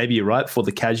maybe you're right, for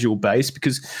the casual base,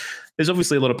 because there's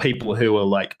obviously a lot of people who are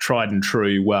like tried and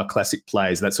true WoW Classic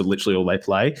players. That's literally all they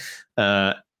play.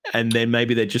 And then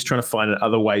maybe they're just trying to find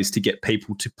other ways to get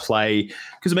people to play.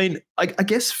 Because I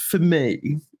guess for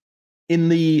me,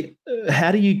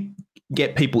 how do you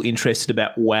get people interested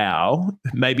about WoW?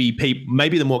 Maybe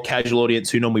the more casual audience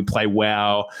who normally play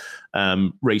WoW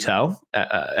retail,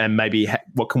 and maybe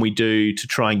what can we do to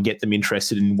try and get them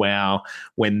interested in WoW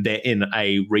when they're in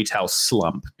a retail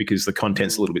slump because the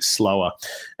content's a little bit slower,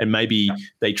 and maybe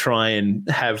they try and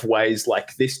have ways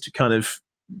like this to kind of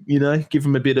give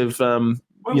them a bit of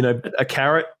a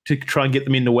carrot to try and get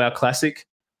them into WoW Classic.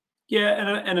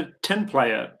 Yeah, and a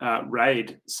 10-player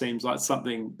raid seems like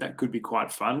something that could be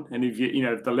quite fun. And if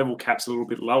if the level cap's a little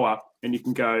bit lower, and you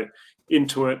can go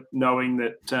into it knowing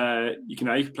that you can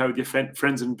play with your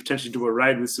friends and potentially do a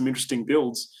raid with some interesting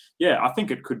builds. Yeah, I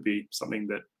think it could be something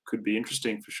that could be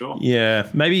interesting for sure. Yeah,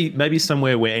 maybe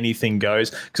somewhere where anything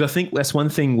goes, because I think that's one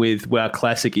thing with WoW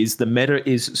Classic is the meta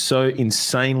is so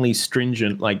insanely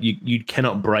stringent. Like you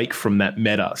cannot break from that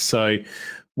meta. So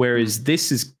whereas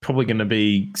this is probably going to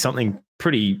be something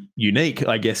pretty unique,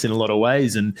 I guess, in a lot of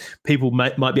ways, and people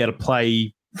might be able to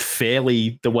play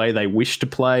fairly the way they wish to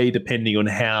play, depending on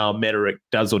how meta it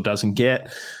does or doesn't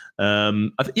get.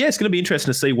 It's going to be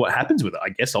interesting to see what happens with it, I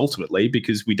guess, ultimately,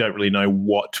 because we don't really know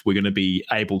what we're going to be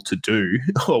able to do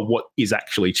or what is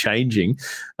actually changing.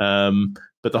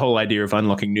 But the whole idea of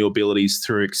unlocking new abilities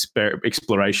through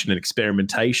exploration and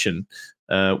experimentation,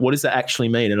 what does that actually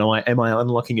mean? And am I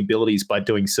unlocking abilities by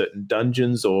doing certain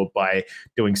dungeons or by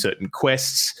doing certain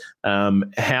quests?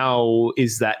 How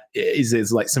is that? Is there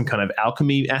like some kind of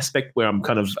alchemy aspect where I'm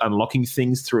kind of unlocking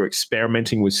things through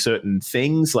experimenting with certain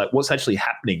things? Like what's actually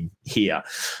happening here?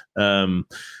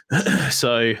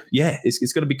 So yeah,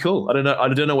 it's going to be cool. I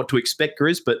don't know what to expect,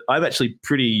 Grizz, but I'm actually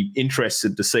pretty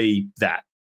interested to see that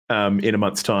in a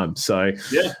month's time. So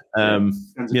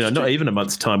not even a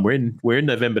month's time. We're in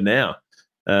November now.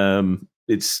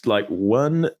 It's like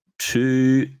 1,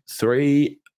 2,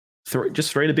 3,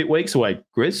 just 3 and a bit weeks away,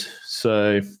 Grizz.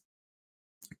 So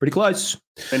pretty close.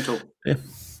 Mental. Yeah.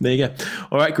 There you go.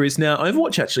 All right, Grizz. Now,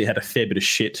 Overwatch actually had a fair bit of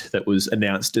shit that was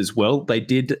announced as well. They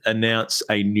did announce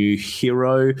a new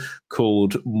hero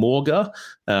called Morga.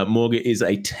 Morga is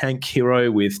a tank hero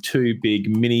with 2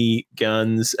 big mini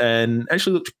guns and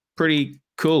actually looked pretty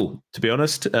cool, to be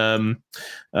honest.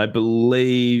 I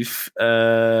believe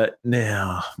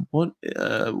now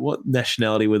what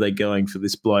nationality were they going for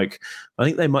this bloke? I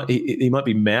think he might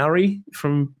be Maori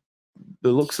from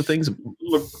the looks of things.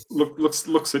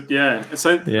 Looks it, yeah.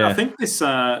 So yeah. I think this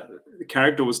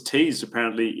character was teased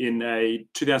apparently in a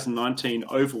 2019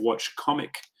 Overwatch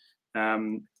comic.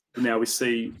 Now we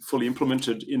see fully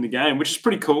implemented in the game, which is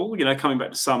pretty cool. Coming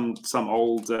back to some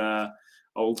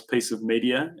old piece of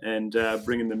media and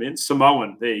bringing them in.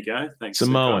 Samoan, there you go. Thanks.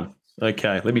 Samoan.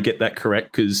 Okay, let me get that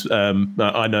correct because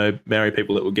I know Maori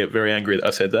people that will get very angry that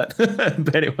I said that.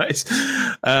 But anyways,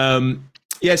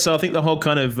 so I think the whole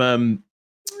kind of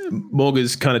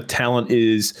Morga's kind of talent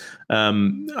is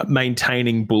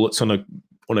maintaining bullets on a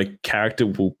character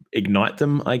will ignite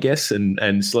them, I guess,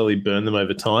 and slowly burn them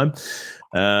over time.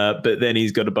 But then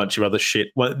he's got a bunch of other shit.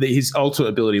 His ultimate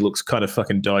ability looks kind of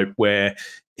fucking dope, where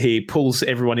he pulls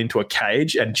everyone into a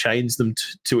cage and chains them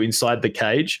to inside the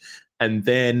cage, and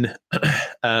then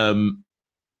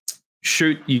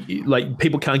shoot you, like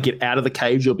people can't get out of the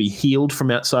cage or be healed from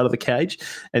outside of the cage,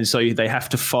 and so they have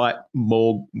to fight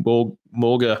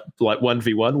Morga like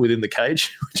 1v1 within the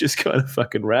cage, which is kind of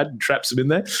fucking rad, and traps them in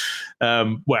there.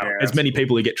 As many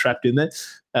people who get trapped in there.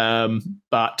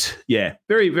 But yeah,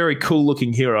 very, very cool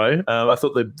looking hero. I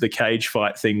thought the cage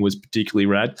fight thing was particularly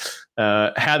rad.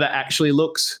 How that actually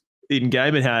looks in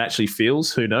game and how it actually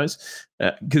feels, who knows?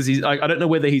 Because I don't know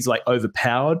whether he's like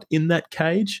overpowered in that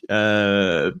cage.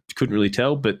 Couldn't really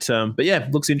tell, but yeah,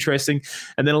 looks interesting.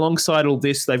 And then alongside all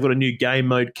this, they've got a new game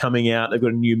mode coming out. They've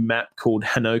got a new map called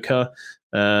Hanoka.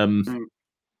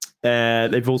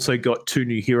 They've also got 2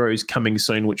 new heroes coming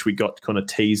soon, which we got kind of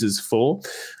teasers for.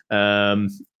 So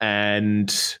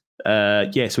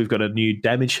we've got a new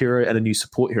damage hero and a new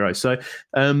support hero. So,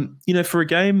 for a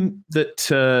game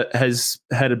that has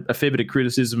had a fair bit of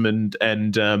criticism and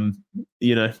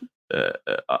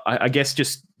I guess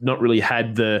just not really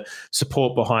had the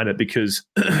support behind it because,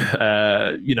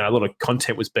 a lot of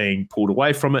content was being pulled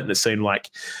away from it, and it seemed like,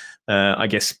 I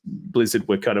guess Blizzard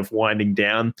were kind of winding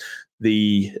down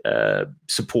the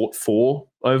support for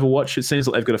Overwatch. It seems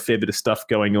like they've got a fair bit of stuff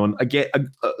going on.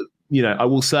 I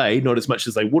will say not as much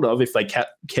as they would have if they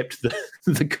kept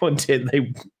the content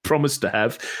they promised to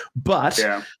have, but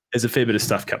there's a fair bit of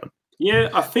stuff coming. Yeah,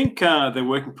 I think they're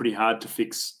working pretty hard to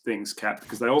fix things, Cap,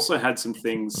 because they also had some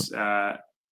things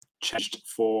changed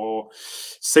for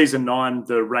Season 9,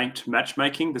 the ranked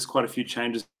matchmaking. There's quite a few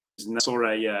changes. And I saw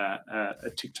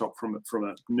a TikTok from a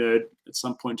nerd at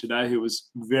some point today who was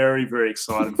very, very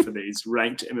excited for these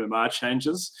ranked MMR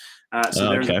changes.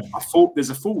 There's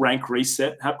a full rank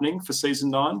reset happening for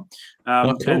Season 9,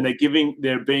 cool. And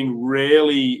they're being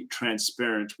really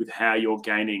transparent with how you're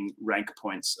gaining rank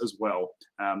points as well.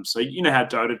 So you know how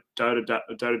Dota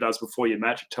does before your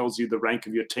match. It tells you the rank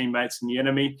of your teammates and the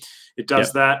enemy. It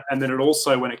does that, and then it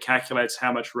also, when it calculates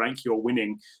how much rank you're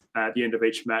winning at the end of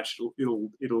each match, it'll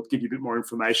give you a bit more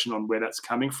information on where that's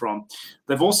coming from.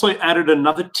 They've also added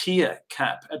another tier,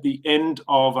 Cap, at the end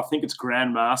of, I think it's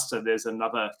Grandmaster. There's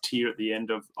another tier at the end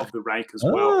of the rank as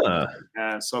well.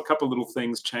 So a couple of little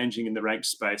things changing in the ranked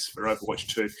space for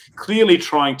Overwatch 2. Clearly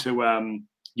trying to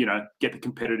get the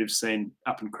competitive scene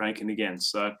up and cranking again.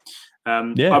 So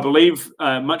I believe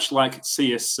much like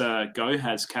CSGO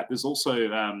has, Cap, there's also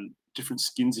different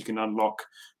skins you can unlock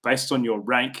based on your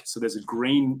rank. So there's a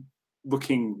green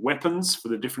looking weapons for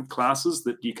the different classes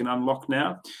that you can unlock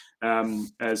now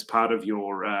as part of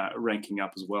your ranking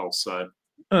up as well. So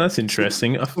that's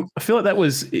interesting. I feel like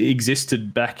that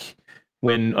existed back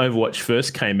when Overwatch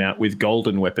first came out with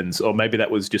golden weapons, or maybe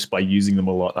that was just by using them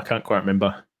a lot. I can't quite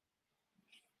remember.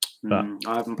 But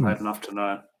I haven't played enough to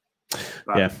know.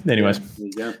 But, anyways,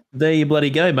 there you bloody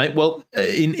go, mate. Well,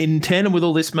 in tandem with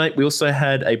all this, mate, we also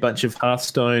had a bunch of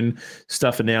Hearthstone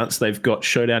stuff announced. They've got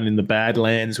Showdown in the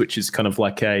Badlands, which is kind of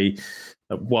like a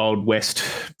Wild West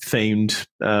themed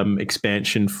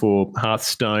expansion for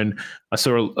Hearthstone. I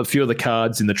saw a few of the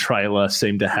cards in the trailer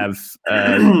seem to have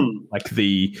like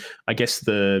the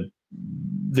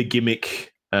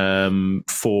gimmick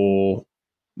for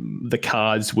the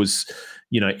cards was,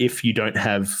 if you don't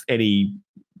have any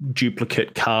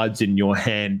duplicate cards in your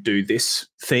hand, do this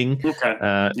thing.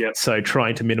 So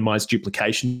trying to minimize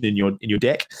duplication in your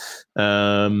deck.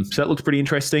 So that looks pretty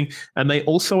interesting. And they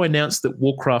also announced that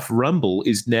Warcraft Rumble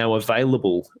is now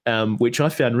available, which I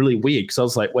found really weird because I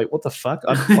was like, wait, what the fuck?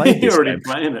 I've played this You're already game.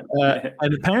 playing it.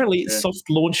 And apparently it's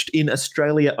soft launched in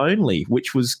Australia only,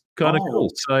 which was kind of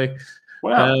cool. So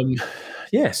wow.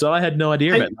 So I had no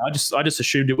idea about that. I just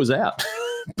assumed it was out,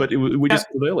 but we just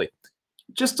got early.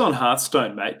 Just on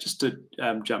Hearthstone, mate, just to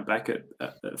jump back at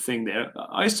a thing there.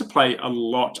 I used to play a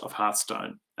lot of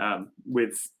Hearthstone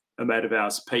with a mate of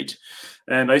ours, Pete.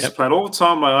 And I used to play it all the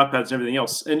time, my iPads and everything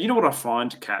else. And you know what I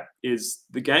find, Kat, is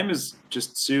the game is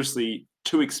just seriously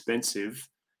too expensive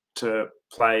to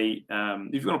play.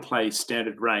 If you're going to play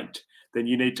standard ranked, then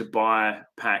you need to buy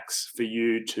packs for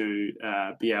you to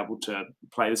be able to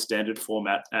play the standard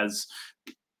format as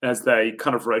they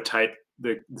kind of rotate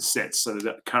the sets so that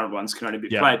the current ones can only be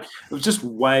played. It was just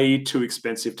way too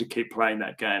expensive to keep playing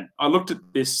that game. I looked at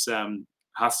this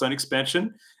Hearthstone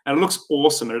expansion and it looks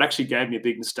awesome. And it actually gave me a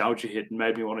big nostalgia hit and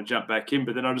made me want to jump back in.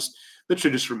 But then I just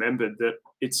literally remembered that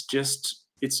it's just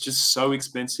it's just so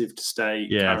expensive to stay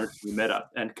current in the meta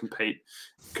and compete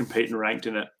and ranked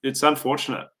in it. It's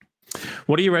unfortunate.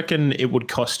 What do you reckon it would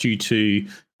cost you to,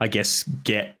 I guess,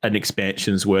 get an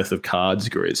expansion's worth of cards,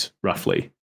 Grizz,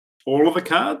 roughly? All of the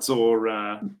cards, or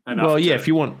enough? Well, yeah, if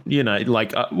you want,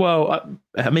 like, I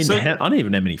mean, So- I don't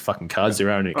even know how many fucking cards there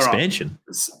are in an All right. expansion.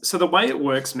 So the way it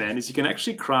works, man, is you can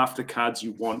actually craft the cards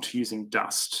you want using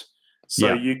dust.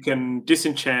 So you can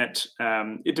disenchant.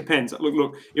 It depends.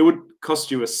 Look, it would cost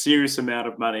you a serious amount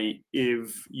of money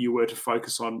if you were to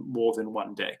focus on more than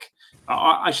one deck.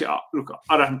 I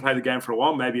haven't played the game for a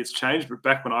while. Maybe it's changed, but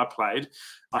back when I played,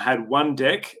 I had one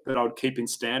deck that I would keep in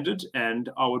standard, and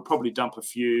I would probably dump a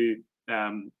few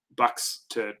bucks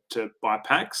to buy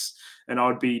packs, and I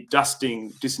would be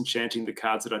disenchanting the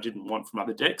cards that I didn't want from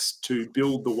other decks to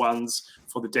build the ones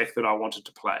for the deck that I wanted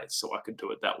to play, so I could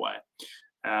do it that way.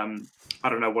 I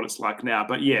don't know what it's like now,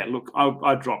 but yeah, look,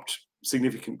 I dropped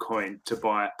significant coin to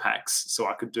buy packs so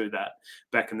I could do that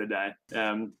back in the day.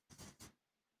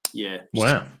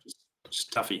 Wow.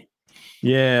 Just toughy.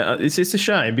 Yeah, it's a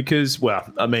shame because, well,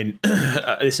 I mean,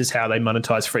 this is how they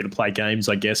monetize free-to-play games,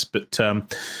 I guess, but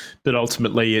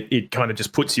ultimately it kind of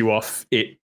just puts you off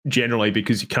it generally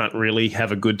because you can't really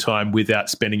have a good time without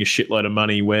spending a shitload of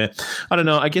money. Where, I don't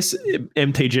know, I guess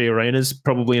MTG Arena's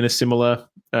probably in a similar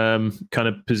kind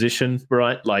of position,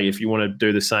 right? Like if you want to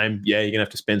do the same, you're gonna have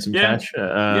to spend some cash.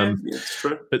 It's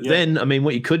true. But then, I mean,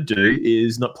 what you could do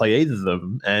is not play either of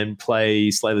them and play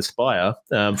Slay the Spire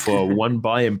for one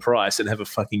buy-in price and have a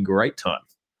fucking great time.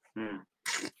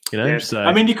 So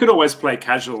I mean, you could always play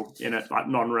casual in it, like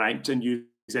non-ranked, and use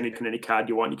any card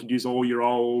you want. You could use all your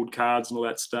old cards and all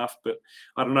that stuff. But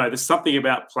I don't know. There's something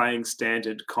about playing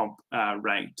standard comp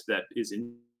ranked that is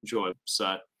enjoyable.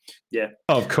 So. Yeah.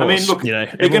 Oh, of course. I mean, look, they're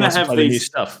going to have these these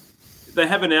stuff. They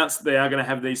have announced they are going to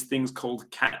have these things called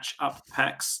catch-up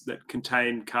packs that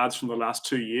contain cards from the last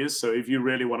 2 years. So if you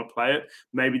really want to play it,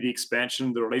 maybe the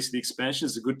release of the expansion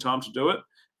is a good time to do it.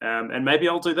 And maybe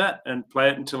I'll do that and play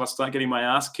it until I start getting my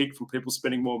ass kicked from people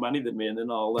spending more money than me, and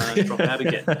then I'll drop out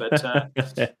again.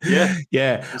 But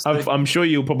yeah. I'm sure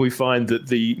you'll probably find that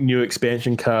the new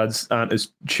expansion cards aren't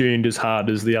as tuned as hard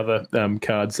as the other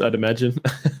cards, I'd imagine.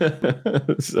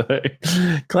 So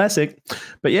classic.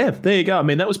 But yeah, there you go. I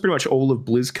mean, that was pretty much all of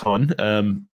BlizzCon,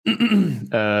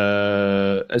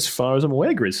 as far as I'm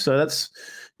aware, Grizz. So that's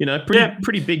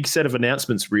pretty big set of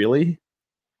announcements, really.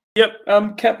 Yep.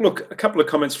 Cap, look, a couple of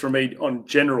comments from me on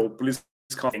general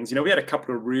BlizzCon things. We had a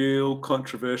couple of real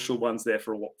controversial ones there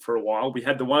for a while. We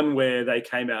had the one where they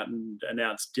came out and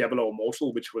announced Diablo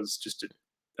Immortal, which was just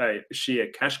a sheer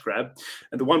cash grab.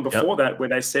 And the one before that where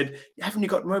they said, haven't you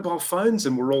got mobile phones?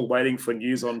 And we're all waiting for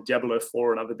news on Diablo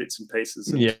 4 and other bits and pieces.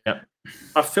 And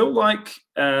I feel like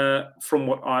from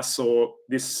what I saw,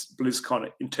 this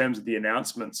BlizzCon, in terms of the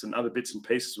announcements and other bits and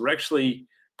pieces, were actually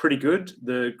pretty good.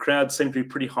 The crowd seemed to be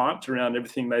pretty hyped around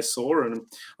everything they saw, and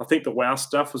I think the WoW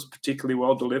stuff was particularly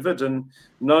well delivered, and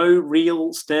no real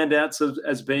standouts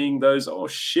as being those oh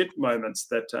shit moments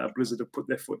that Blizzard have put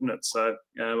their foot in it. So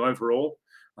overall,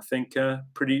 I think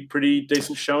pretty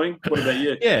decent showing. What about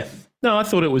you? Yeah, no, I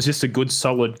thought it was just a good,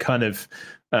 solid kind of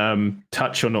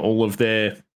touch on all of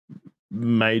their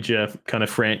major kind of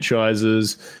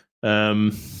franchises.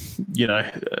 I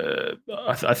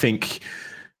think.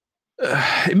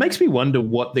 It makes me wonder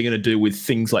what they're going to do with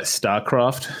things like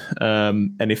StarCraft,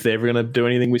 and if they're ever going to do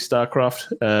anything with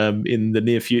StarCraft in the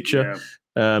near future.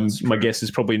 My guess is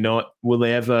probably not. Will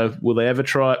they ever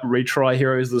retry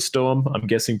Heroes of the Storm? I'm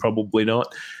guessing probably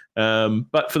not.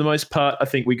 But for the most part, I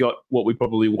think we got what we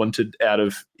probably wanted out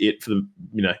of it.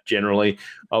 Generally,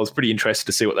 I was pretty interested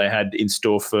to see what they had in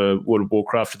store for World of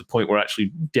Warcraft, to the point where I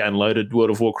actually downloaded World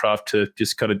of Warcraft to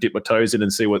just kind of dip my toes in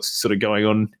and see what's sort of going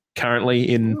on currently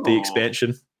in the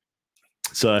expansion.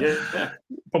 So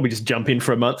probably just jump in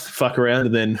for a month, fuck around,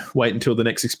 and then wait until the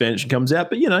next expansion comes out.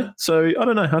 But so I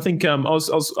don't know. I think I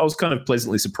was kind of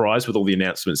pleasantly surprised with all the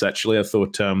announcements. Actually, I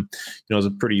thought it was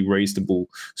a pretty reasonable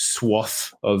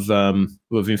swath of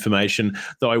information.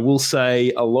 Though I will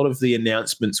say a lot of the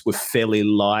announcements were fairly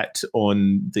light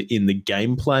in the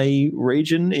gameplay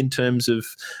region in terms of.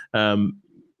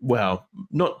 Well,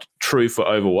 not true for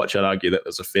Overwatch. I'd argue that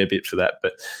there's a fair bit for that.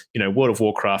 But, World of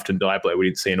Warcraft and Diablo, we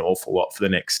didn't see an awful lot for the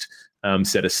next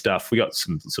set of stuff. We got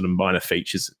some sort of minor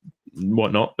features and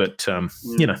whatnot. But, I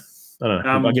don't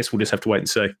know. I guess we'll just have to wait and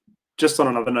see. Just on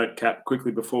another note, Cap,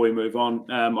 quickly before we move on,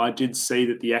 I did see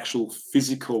that the actual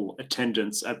physical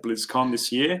attendance at BlizzCon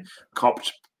this year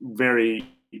copped very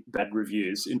bad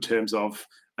reviews in terms of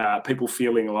people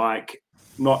feeling like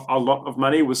not a lot of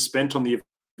money was spent on the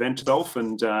event itself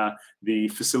and the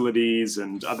facilities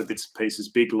and other bits and pieces,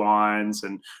 big lines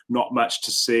and not much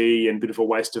to see and a bit of a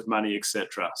waste of money,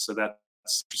 etc. So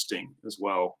that's interesting as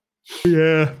well.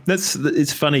 Yeah,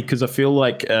 it's funny because I feel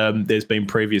like there's been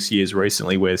previous years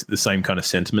recently where the same kind of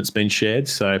sentiment's been shared.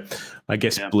 So I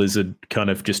guess Blizzard kind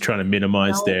of just trying to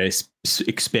minimize their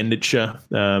expenditure.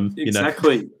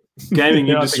 Exactly. You know. Gaming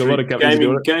Yeah, industry, I think a lot of companies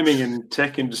do it. gaming and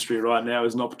tech industry right now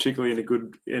is not particularly in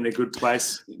a good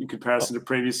place in comparison to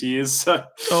previous years. So.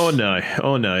 Oh no!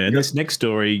 And this next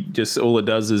story just all it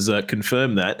does is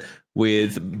confirm that,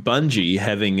 with Bungie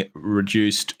having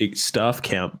reduced its staff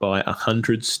count by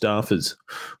 100 staffers,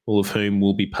 all of whom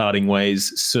will be parting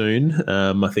ways soon.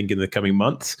 I think in the coming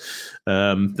months,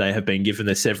 they have been given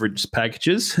their severance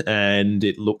packages, and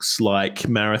it looks like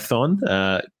Marathon,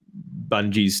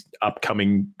 Bungie's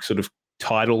upcoming sort of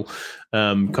title,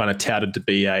 kind of touted to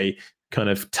be a kind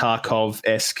of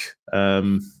Tarkov-esque,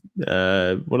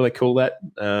 what do they call that?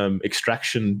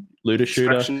 Extraction looter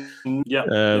shooter.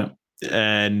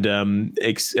 And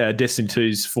Destiny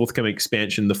 2's forthcoming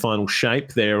expansion, The Final Shape,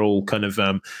 they're all kind of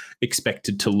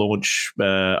expected to launch.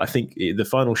 I think the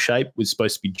Final Shape was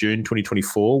supposed to be June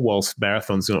 2024, whilst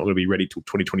Marathon's not going to be ready till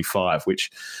 2025, which...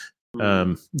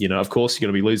 of course, you're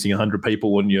going to be losing 100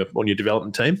 people on your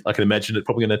development team. I can imagine it's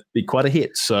probably going to be quite a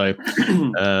hit. So,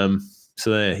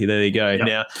 there you go. Yep.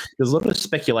 Now, there's a lot of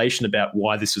speculation about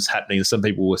why this was happening. Some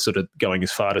people were sort of going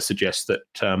as far to suggest that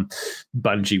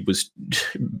Bungie was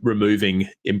removing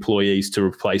employees to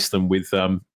replace them with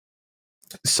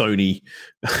Sony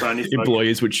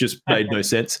employees, which just made no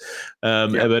sense.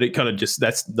 But it kind of just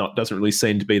doesn't really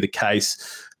seem to be the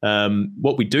case.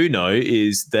 What we do know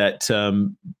is that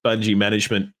Bungie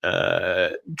management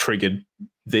triggered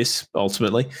this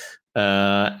ultimately,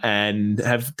 and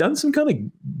have done some kind of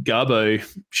garbo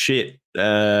shit.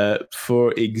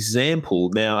 For example,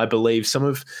 now I believe some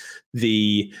of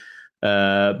the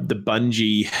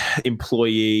Bungie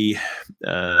employee,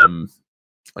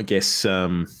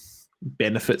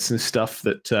 benefits and stuff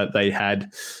that they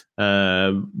had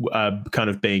are kind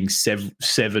of being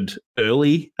severed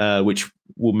early, which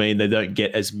will mean they don't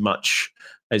get as much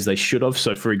as they should have.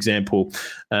 So, for example,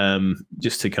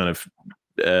 just to kind of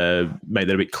make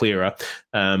that a bit clearer,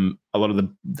 a lot of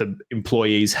the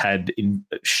employees had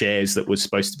shares that were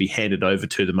supposed to be handed over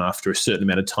to them after a certain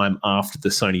amount of time after the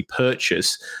Sony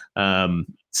purchase.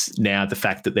 Now, the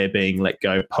fact that they're being let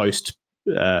go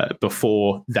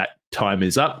before that time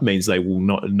is up means they will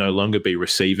no longer be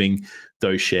receiving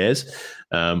those shares,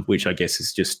 which I guess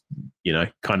is just,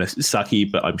 kind of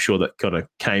sucky, but I'm sure that kind of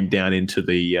came down into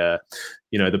the,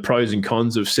 the pros and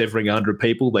cons of severing 100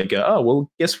 people. They go, oh,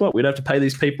 well, guess what? We don't have to pay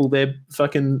these people their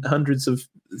fucking hundreds of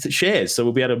shares, so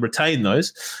we'll be able to retain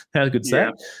those. How good's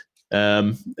that?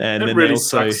 And it then really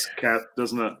sucks, Cap,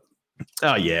 doesn't it?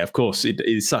 Oh, yeah, of course.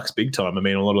 It sucks big time. I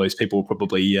mean, a lot of those people were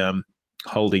probably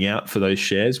holding out for those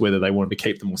shares, whether they wanted to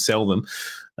keep them or sell them.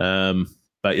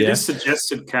 But yeah, it is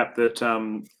suggested, Cap, that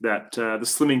the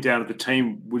slimming down of the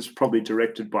team was probably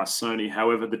directed by Sony.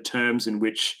 However, the terms in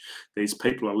which these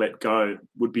people are let go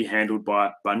would be handled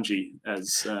by Bungie,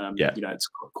 as it's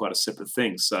quite a separate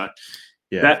thing. So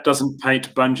that doesn't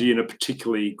paint Bungie in a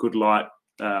particularly good light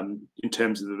in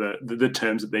terms of the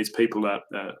terms that these people are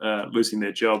losing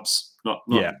their jobs. Not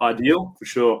ideal, for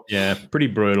sure. Yeah, pretty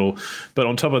brutal. But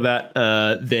on top of that,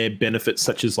 their benefits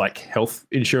such as like health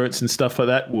insurance and stuff like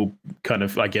that will kind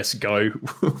of, I guess, go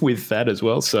with that as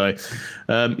well. So,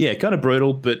 kind of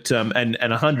brutal. But and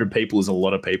 100 people is a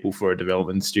lot of people for a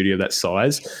development studio that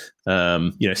size.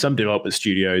 Some development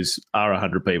studios are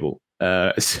 100 people.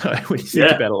 So when you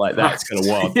think about it like that, it's kind of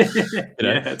wild.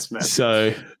 It's massive.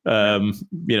 So,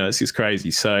 it's just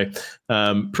crazy. So,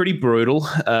 pretty brutal.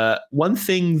 One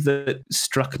thing that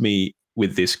struck me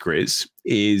with this, Grizz,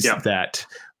 is that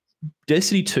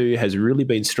Destiny 2 has really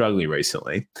been struggling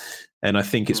recently. And I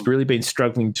think it's really been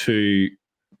struggling to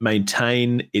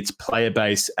maintain its player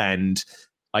base and,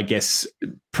 I guess,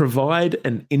 provide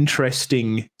an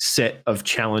interesting set of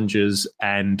challenges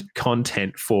and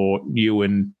content for new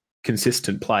and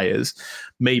consistent players,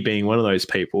 me being one of those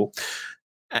people.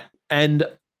 And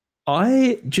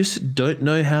I just don't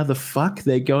know how the fuck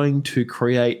they're going to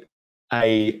create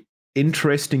a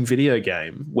interesting video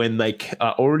game when they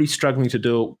are already struggling to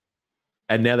do it,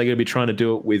 and now they're going to be trying to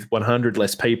do it with 100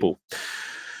 less people.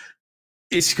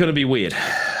 It's going to be weird.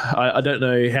 I don't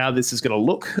know how this is going to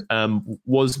look.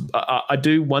 I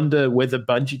do wonder whether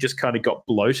Bungie just kind of got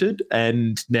bloated,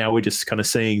 and now we're just kind of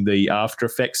seeing the after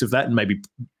effects of that, and maybe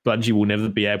Bungie will never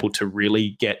be able to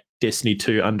really get Destiny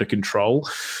 2 under control.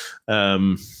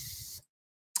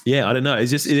 Yeah, I don't know.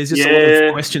 There's just a lot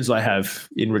of questions I have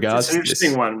in regards it's an to this.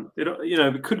 interesting one.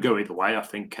 It could go either way, I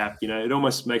think, Cap. It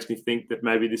almost makes me think that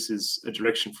maybe this is a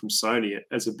direction from Sony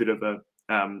as a bit of a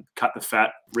cut the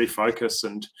fat, refocus,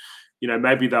 and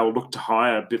maybe they'll look to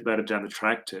hire a bit later down the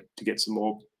track to get some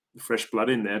more fresh blood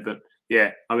in there. But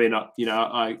yeah, I mean,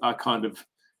 I kind of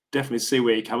definitely see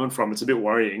where you're coming from. It's a bit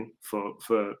worrying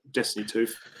for Destiny 2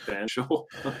 fans, sure.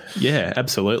 Yeah,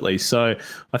 absolutely. So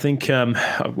I think,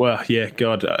 well, yeah,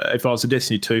 God, if I was a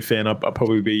Destiny 2 fan, I'd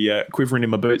probably be quivering in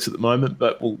my boots at the moment.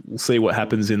 But we'll see what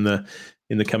happens in the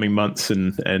coming months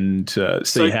and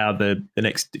see how the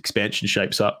next expansion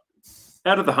shapes up.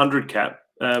 Out of the 100, Cap,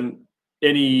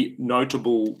 any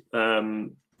notable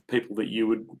people that you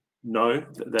would know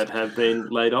that have been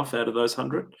laid off out of those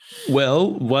 100?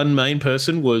 Well, one main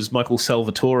person was Michael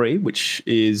Salvatore, which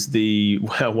is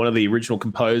one of the original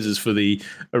composers for the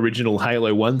original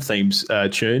Halo 1 themes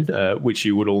tune, which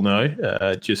you would all know.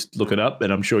 Just look it up,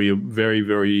 and I'm sure you're very,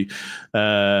 very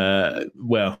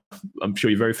well. I'm sure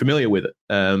you're very familiar with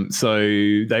it. So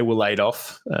they were laid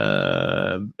off,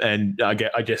 and I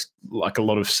guess like a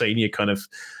lot of senior kind of.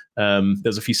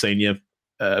 There's a few senior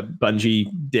Bungie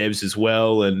devs as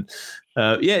well, and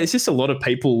it's just a lot of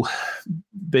people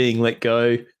being let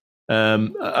go.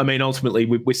 I mean, ultimately,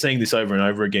 we're seeing this over and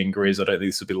over again, Grizz. I don't think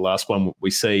this will be the last one we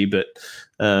see, but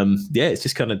it's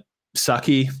just kind of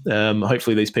sucky.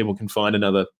 Hopefully, these people can find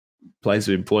another place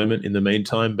of employment in the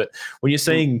meantime. But when you're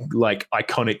seeing like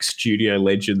iconic studio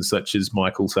legends such as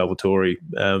Michael Salvatore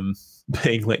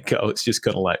being let go, it's just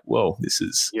kind of like, whoa, this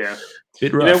is a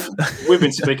bit rough. We've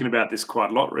been speaking about this quite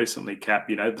a lot recently, Cap.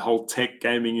 The whole tech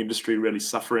gaming industry really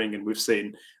suffering, and we've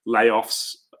seen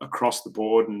layoffs across the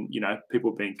board, and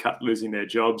people being cut, losing their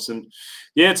jobs, and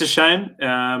it's a shame,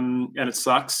 and it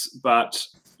sucks. But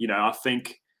I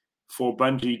think for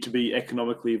Bungie to be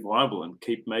economically viable and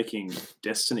keep making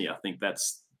Destiny, I think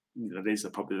that's these are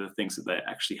probably the things that they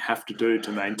actually have to do to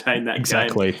maintain that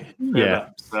exactly. game. Yeah.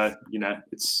 So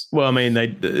it's well. I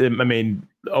mean,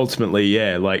 ultimately,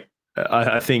 yeah. Like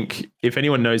I think if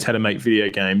anyone knows how to make video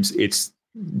games, it's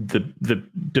the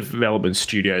development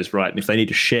studios, right? And if they need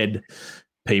to shed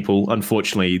people,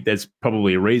 unfortunately, there's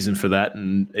probably a reason for that,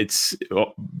 and it's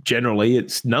generally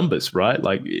it's numbers, right?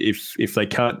 Like if they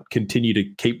can't continue to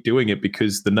keep doing it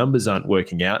because the numbers aren't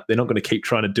working out, they're not going to keep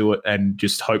trying to do it and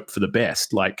just hope for the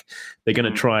best. Like they're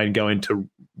going to try and go into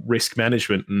risk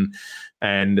management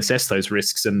and assess those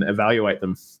risks and evaluate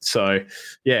them. So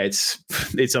it's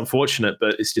unfortunate,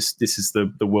 but it's just this is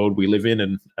the world we live in,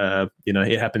 and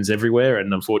it happens everywhere,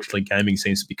 and unfortunately gaming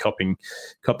seems to be copying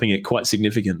it quite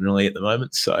significantly at the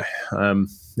moment. So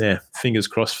fingers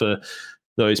crossed for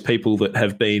those people that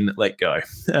have been let go.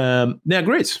 Now,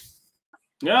 Grizz.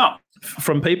 Yeah.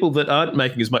 From people that aren't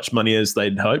making as much money as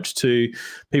they'd hoped to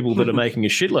people that are making a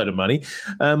shitload of money.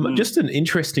 Just an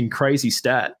interesting, crazy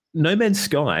stat. No Man's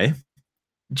Sky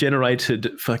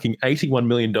generated fucking $81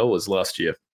 million last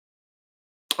year.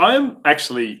 I am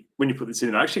actually, when you put this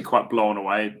in, I'm actually quite blown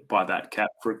away by that, Cap,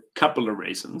 for a couple of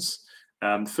reasons.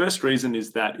 The first reason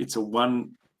is that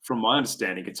from my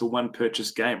understanding, it's a one purchase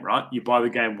game, right? You buy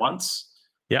the game once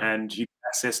and you get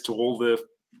access to all the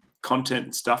content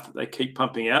and stuff that they keep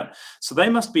pumping out. So they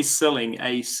must be selling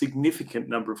a significant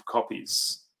number of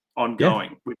copies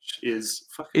ongoing, which is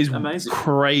fucking amazing.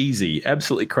 Crazy,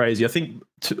 absolutely crazy. I think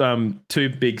two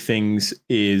big things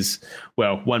is,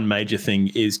 well, one major thing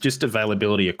is just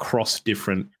availability across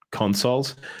different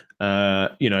consoles.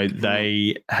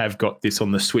 They have got this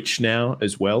on the Switch now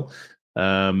as well.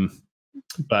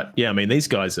 But yeah, I mean, these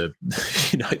guys are,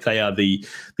 they are the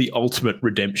ultimate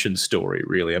redemption story,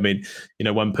 really. I mean,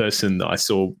 one person that I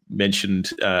saw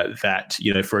mentioned that,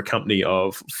 for a company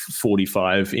of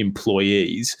 45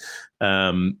 employees,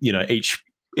 each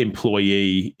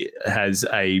employee has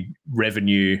a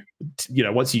revenue,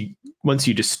 once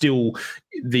you distill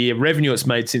the revenue it's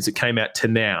made since it came out to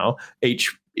now,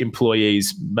 each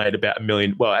employees made about $1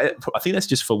 million. Well, I think that's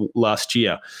just for last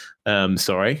year.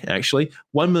 Actually,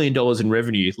 $1 million in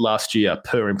revenue last year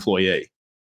per employee,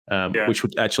 which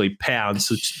would actually pounds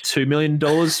to $2 million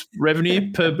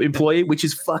revenue per employee, which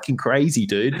is fucking crazy,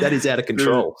 dude. That is out of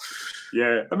control.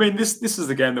 Yeah, I mean, this is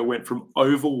the game that went from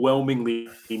overwhelmingly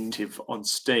negative on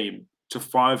Steam to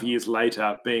 5 years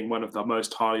later being one of the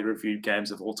most highly reviewed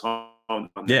games of all time.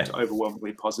 To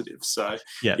overwhelmingly positive. So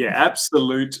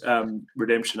absolute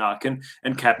redemption arc.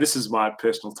 And Cap, this is my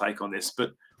personal take on this,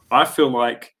 but I feel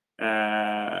like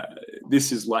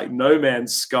this is like No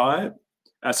Man's Sky.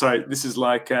 This is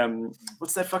like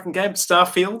what's that fucking game?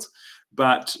 Starfield,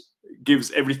 but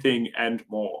gives everything and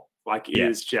more. Like it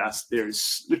is just, there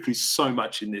is literally so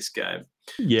much in this game.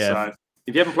 Yeah. So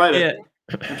if you haven't played it,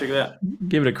 Check it out.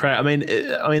 Give it a crack. I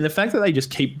mean, the fact that they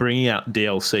just keep bringing out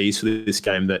DLCs for this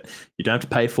game that you don't have to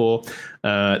pay for,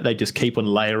 they just keep on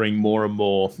layering more and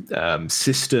more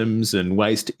systems and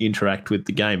ways to interact with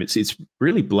the game. It's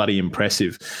really bloody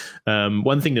impressive.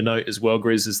 One thing to note as well,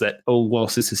 Grizz, is that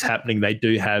whilst this is happening, they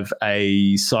do have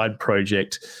a side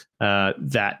project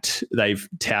that they've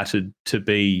touted to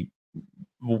be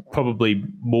probably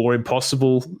more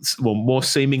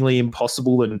seemingly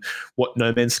impossible than what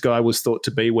No Man's Sky was thought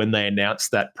to be when they announced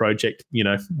that project,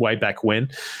 way back when.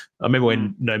 I remember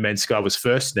when No Man's Sky was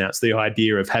first announced, the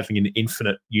idea of having an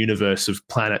infinite universe of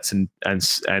planets and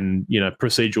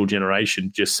procedural generation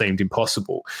just seemed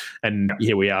impossible. And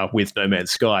here we are with No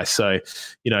Man's Sky. So,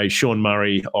 Sean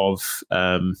Murray of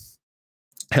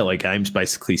Hello Games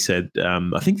basically said,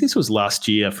 I think this was last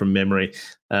year from memory,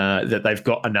 that they've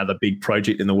got another big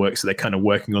project in the works, so they're kind of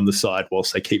working on the side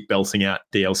whilst they keep belting out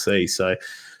DLC. So,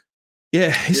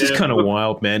 this is kind of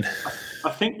wild, man. I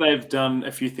think they've done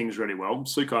a few things really well.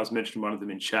 Sukai's mentioned one of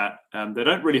them in chat. They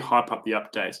don't really hype up the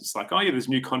updates. It's like, there's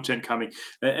new content coming,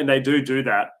 and they do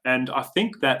that. And I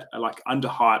think that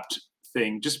underhyped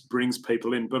thing just brings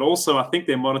people in. But also, I think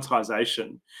their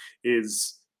monetization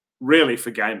is really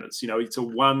for gamers. It's a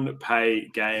one pay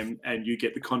game and you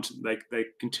get the content they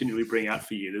continually bring out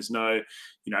for you. There's no,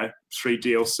 3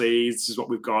 DLCs. This is what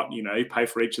we've got. You pay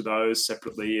for each of those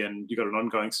separately and you got an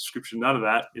ongoing subscription. None of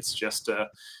that. It's just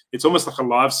it's almost like a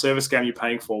live service game you're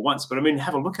paying for once. But I mean,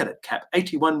 have a look at it, Cap.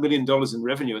 $81 million in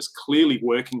revenue is clearly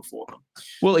working for them.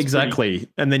 Well, exactly.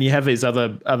 And then you have these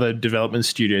other development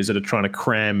studios that are trying to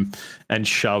cram and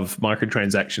shove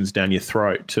microtransactions down your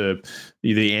throat to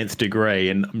the nth degree.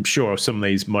 And I'm sure some of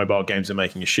these mobile games are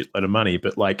making a shitload of money,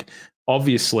 but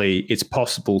obviously it's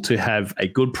possible to have a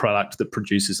good product that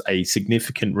produces a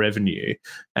significant revenue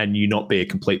and you not be a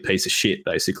complete piece of shit,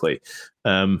 basically.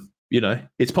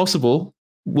 It's possible.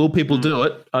 Will people do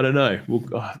it? I don't know.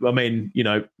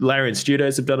 Larian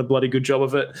Studios have done a bloody good job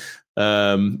of it.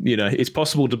 It's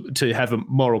possible to have a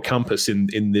moral compass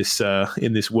in this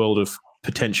world of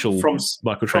potential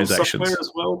microtransactions. From software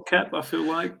as well, Cap, I feel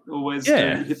like always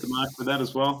hit the mark with that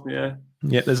as well. Yeah,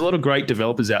 there's a lot of great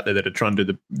developers out there that are trying to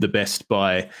do the best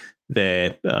by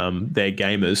their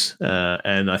gamers,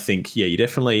 and I think you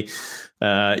definitely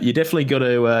got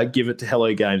to give it to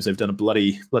Hello Games. They've done a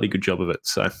bloody good job of it.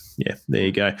 So there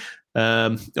you go.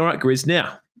 All right, Grizz.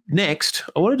 Now, next,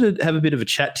 I wanted to have a bit of a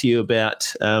chat to you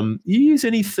about you use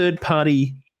any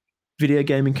third-party video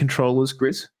gaming controllers,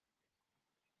 Grizz?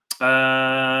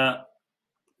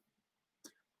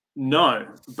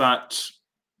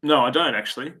 No, I don't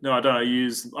actually. No, I don't. I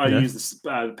use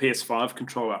the PS5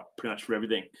 controller pretty much for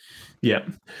everything. Yeah,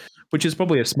 which is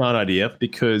probably a smart idea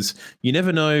because you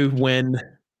never know when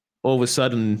all of a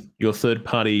sudden your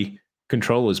third-party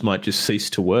controllers might just cease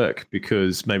to work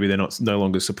because maybe they're no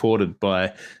longer supported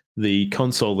by the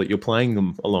console that you're playing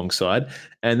them alongside,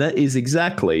 and that is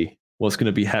exactly what's going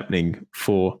to be happening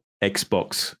for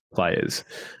Xbox players.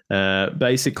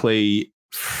 Basically,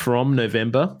 from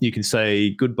November, you can say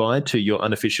goodbye to your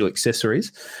unofficial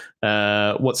accessories.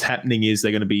 What's happening is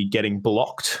they're going to be getting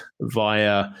blocked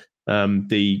via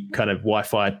the kind of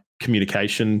Wi-Fi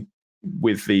communication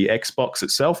with the Xbox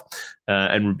itself,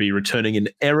 and will be returning an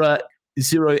error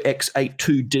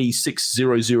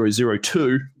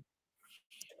 0x82D60002,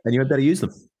 and you had better use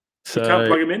them. So you can't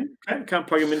plug them in. Okay? You can't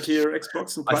plug them into your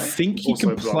Xbox and play. I think you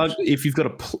can plug if you got.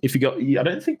 I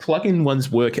don't think plug-in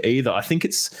ones work either. I think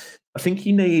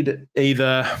you need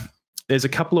either. There's a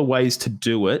couple of ways to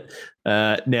do it.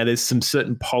 Now, there's some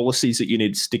certain policies that you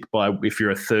need to stick by if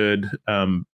you're a third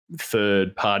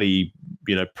party,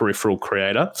 peripheral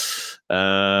creator.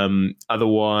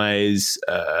 Otherwise,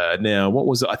 now what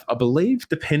was it? I believe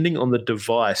depending on the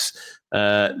device,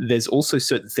 there's also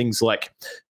certain things like.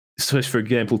 So, for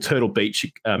example, Turtle Beach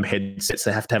headsets,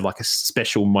 they have to have a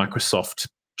special Microsoft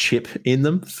chip in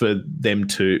them for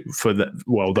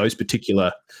those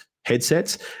particular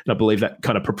headsets. And I believe that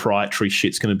kind of proprietary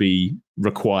shit's going to be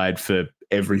required for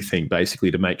everything, basically,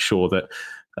 to make sure that,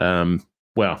 the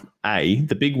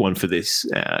big one for this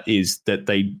is that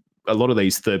a lot of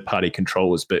these third-party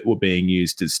controllers were being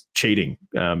used as cheating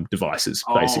devices,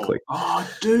 basically. Oh,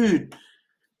 dude.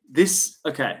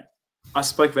 I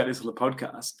spoke about this on the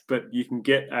podcast, but you can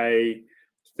get a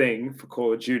thing for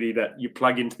Call of Duty that you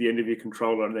plug into the end of your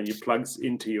controller and then you plugs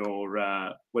into your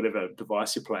whatever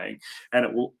device you're playing, and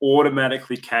it will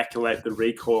automatically calculate the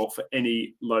recoil for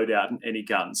any loadout and any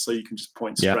gun. So you can just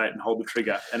point straight and hold the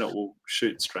trigger, and it will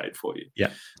shoot straight for you.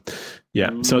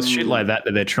 Yeah. So it's shit like that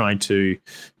they're trying to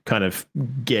kind of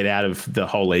get out of the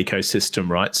whole ecosystem,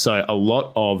 right? So a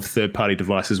lot of third-party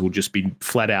devices will just be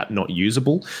flat out not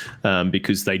usable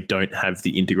because they don't have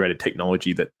the integrated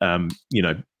technology that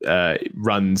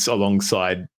runs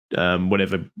alongside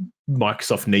whatever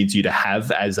Microsoft needs you to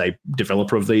have as a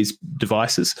developer of these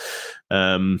devices.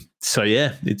 So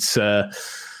yeah, it's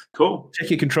cool. Check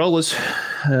your controllers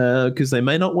because they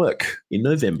may not work in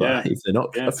November if they're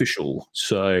not official.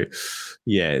 So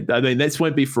yeah, I mean, this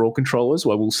won't be for all controllers,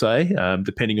 I will say.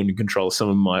 Depending on your controller, some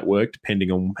of them might work,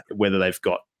 depending on whether they've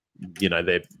got,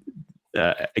 their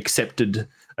accepted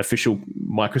official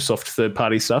Microsoft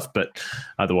third-party stuff, but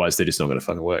otherwise they're just not going to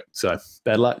fucking work. So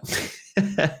bad luck.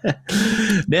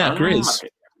 Now, Grizz,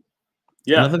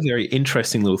 another very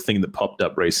interesting little thing that popped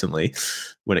up recently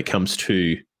when it comes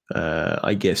to,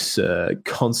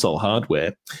 console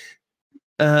hardware.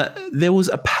 There was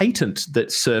a patent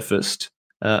that surfaced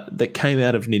that came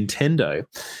out of Nintendo,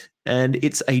 and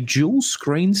it's a dual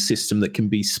screen system that can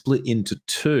be split into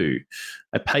two,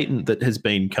 a patent that has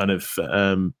been kind of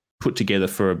put together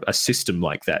for a system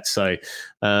like that. So,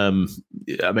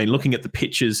 looking at the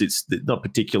pictures, it's not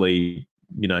particularly,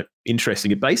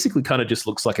 interesting. It basically kind of just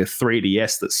looks like a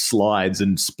 3DS that slides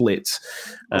and splits.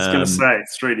 I was going to say,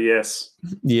 it's 3DS.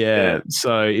 Yeah.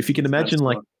 So if you can imagine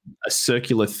like a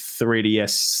circular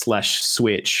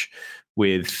 3DS/Switch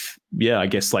with,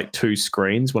 like two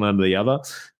screens, one under the other.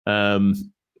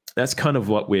 That's kind of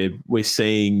what we're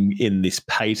seeing in this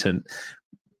patent.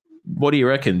 What do you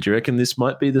reckon? Do you reckon this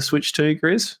might be the Switch 2,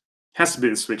 Grizz? Has to be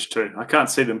the Switch 2. I can't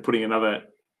see them putting another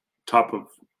type of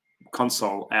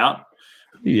console out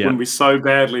when we so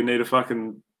badly need a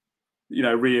fucking,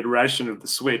 reiteration of the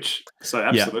Switch. So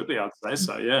absolutely, I'd say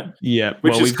so. Yeah. Yeah.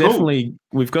 Which is cool.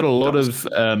 We've got a lot of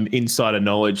insider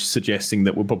knowledge suggesting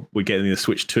that we're getting the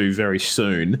Switch 2 very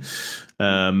soon.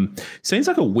 Seems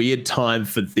like a weird time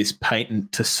for this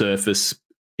patent to surface.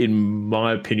 In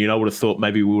my opinion, I would have thought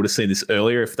maybe we would have seen this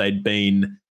earlier if they'd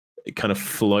been kind of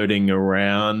floating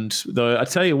around. Though I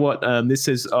tell you what, this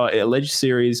says a alleged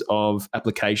series of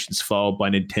applications filed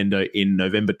by Nintendo in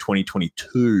November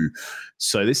 2022.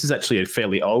 So this is actually a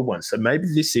fairly old one. So maybe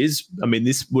this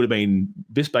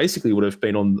basically would have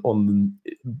been on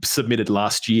submitted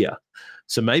last year.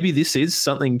 So maybe this is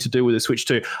something to do with the Switch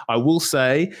 2. I will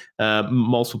say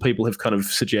multiple people have kind of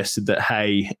suggested that,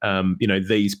 hey,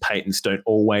 these patents don't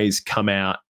always come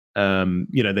out. They're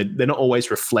not always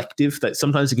reflective. That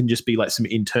sometimes it can just be like some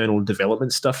internal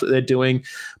development stuff that they're doing.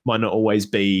 Might not always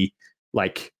be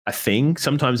like a thing.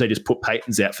 Sometimes they just put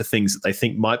patents out for things that they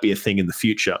think might be a thing in the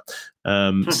future.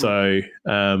 But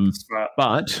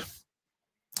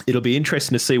it'll be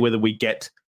interesting to see whether we get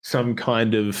some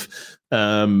kind of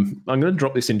I'm going to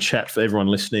drop this in chat for everyone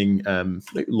listening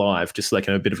live, just so they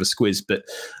can have a bit of a squiz. But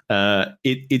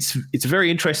it's a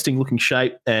very interesting looking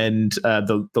shape, and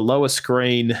the lower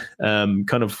screen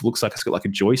kind of looks like it's got like a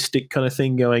joystick kind of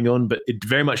thing going on, but it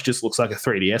very much just looks like a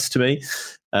 3DS to me.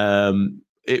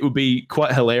 It would be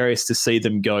quite hilarious to see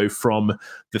them go from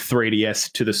the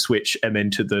 3DS to the Switch and then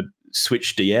to the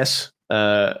Switch DS.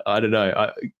 I don't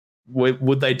know.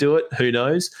 Would they do it? Who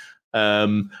knows?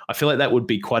 I feel like that would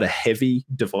be quite a heavy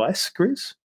device,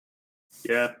 Chris.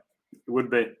 Yeah, it would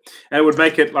be. And it would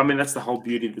make it, that's the whole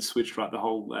beauty of the Switch, right? The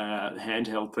whole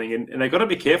handheld thing. And they've got to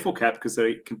be careful, Cap, because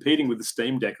they're competing with the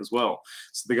Steam Deck as well.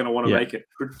 So they're going to want to make it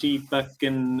pretty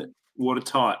fucking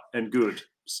watertight and good.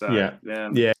 So, yeah.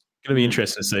 It's going to be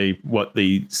interesting to see what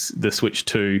the Switch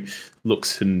 2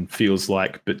 looks and feels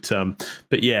like.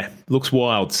 But yeah, looks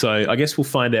wild. So I guess we'll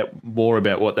find out more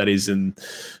about what that is. And,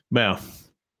 wow.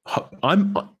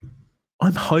 I'm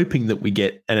hoping that we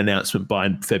get an announcement by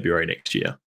February next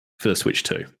year for the Switch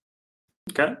 2.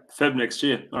 Okay, Feb next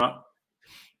year. All right.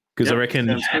 Because I reckon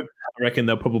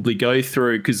they'll probably go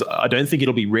through, because I don't think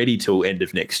it'll be ready till end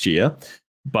of next year.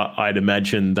 But I'd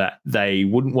imagine that they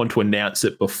wouldn't want to announce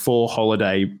it before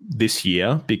holiday this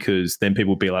year, because then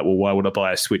people would be like, well, why would I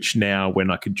buy a Switch now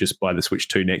when I could just buy the Switch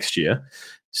 2 next year?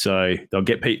 So they'll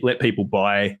let people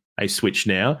buy a Switch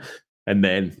now, and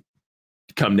then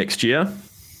come next year,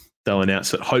 they'll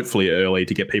announce it hopefully early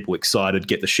to get people excited,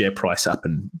 get the share price up,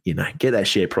 and get that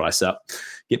share price up,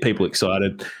 get people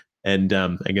excited, and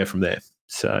go from there.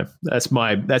 So that's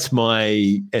my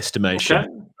estimation. Okay.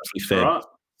 Roughly fair. All right.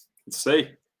 Let's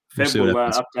see. Feb will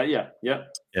update you.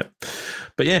 Yep.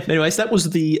 But yeah, anyways, that was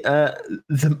the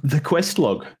quest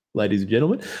log, ladies and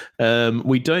gentlemen.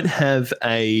 We don't have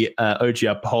a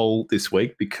OGR poll this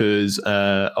week because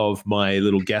of my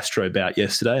little gastro bout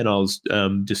yesterday, and I was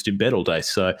just in bed all day.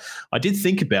 So I did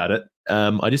think about it.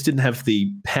 I just didn't have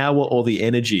the power or the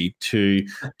energy to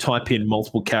type in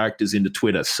multiple characters into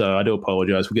Twitter. So I do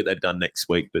apologise. We'll get that done next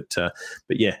week. But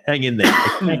yeah, hang in there.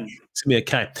 Okay. It's gonna be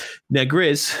okay. Now,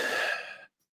 Grizz,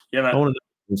 Yeah, mate. I want to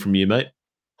know from you, mate.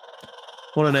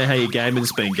 I want to know how your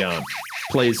gaming's been going.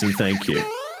 Please and thank you.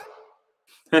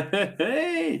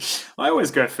 Hey, I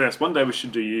always go first. One day we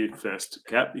should do you first,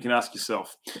 Cap. You can ask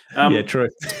yourself. Yeah, true.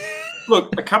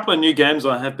 Look, a couple of new games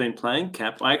I have been playing,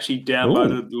 Cap. I actually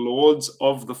downloaded Lords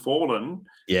of the Fallen.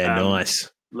 Yeah,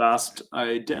 nice.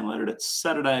 I downloaded it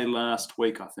Saturday last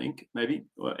week, I think, maybe.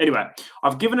 Well, anyway,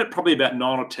 I've given it probably about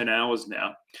 9 or 10 hours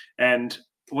now. And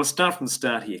we'll start from the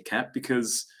start here, Cap,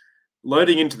 because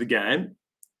loading into the game,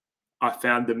 I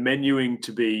found the menuing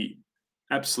to be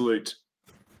absolute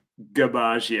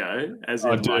garbaggio, as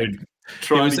in like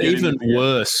it was even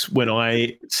worse when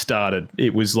I started.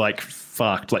 It was like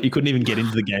fucked. Like you couldn't even get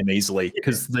into the game easily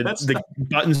because the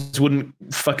buttons wouldn't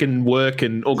fucking work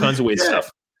and all kinds of weird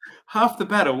stuff. Half the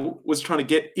battle was trying to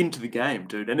get into the game,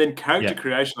 dude. And then character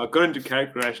creation, I got into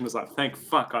character creation. I was like, thank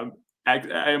fuck, I'm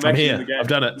actually here. in the game. I've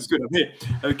done it. It's good. I'm here.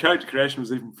 And the character creation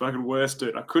was even fucking worse,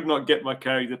 dude. I could not get my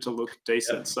character to look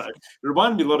decent. So it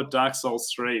reminded me a lot of Dark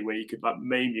Souls 3, where you could like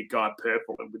meme your guy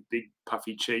purple and with big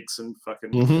puffy cheeks and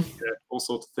fucking all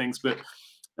sorts of things. But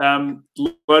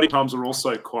loading times are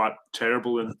also quite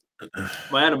terrible, and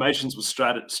my animations were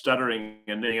stuttering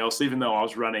and anything else, even though I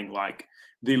was running like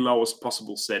the lowest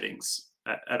possible settings.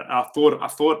 I thought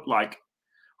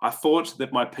that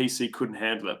my PC couldn't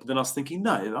handle it, but then I was thinking,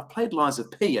 no, I played Liza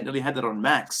P. I nearly had that on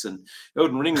max, and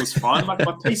Elden Ring was fine. Like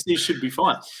my PC should be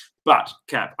fine. But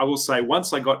Cap, I will say,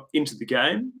 once I got into the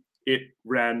game, it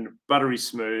ran buttery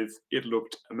smooth. It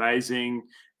looked amazing,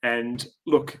 and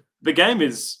look, the game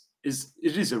is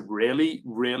a really,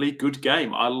 really good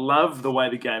game. I love the way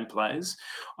the game plays.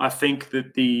 I think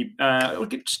that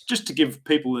just to give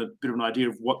people a bit of an idea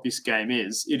of what this game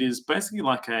is, it is basically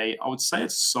like I would say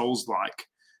it's Souls-like.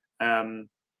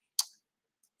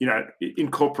 It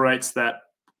incorporates that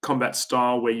combat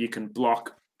style where you can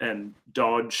block and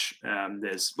dodge.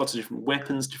 There's lots of different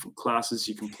weapons, different classes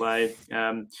you can play.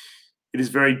 It is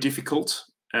very difficult.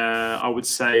 I would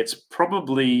say it's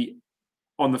probably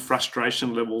on the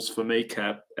frustration levels for me,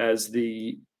 Cap, as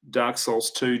the Dark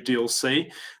Souls 2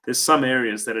 DLC. There's some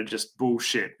areas that are just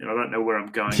bullshit, and I don't know where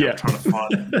I'm going. I'm trying to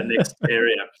find the next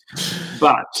area.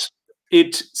 But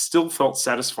it still felt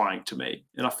satisfying to me.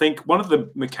 And I think one of the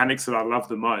mechanics that I love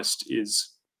the most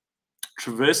is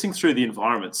traversing through the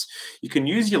environments. You can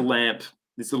use your lamp,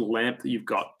 this little lamp that you've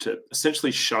got, to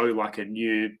essentially show like a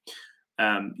new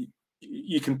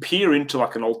you can peer into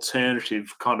like an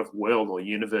alternative kind of world or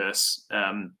universe.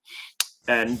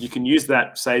 And you can use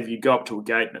that, say if you go up to a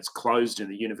gate and it's closed in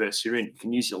the universe you're in, you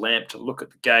can use your lamp to look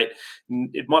at the gate. And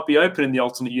it might be open in the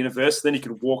alternate universe, then you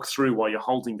can walk through while you're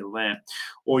holding your lamp.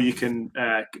 Or you can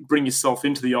bring yourself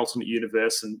into the alternate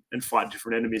universe and fight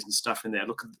different enemies and stuff in there.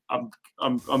 Look,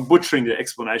 I'm butchering the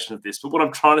explanation of this, but what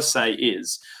I'm trying to say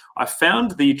is I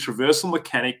found the traversal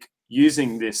mechanic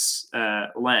using this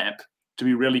lamp to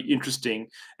be really interesting,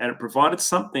 and it provided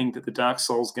something that the Dark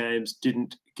Souls games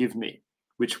didn't give me,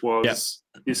 which was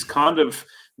this kind of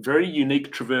very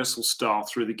unique traversal style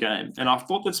through the game. And I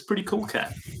thought that's pretty cool, Kat.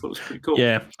 I thought it was pretty cool.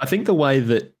 Yeah, I think the way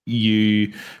that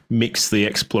you mix the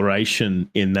exploration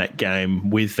in that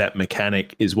game with that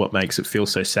mechanic is what makes it feel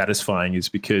so satisfying, is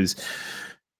because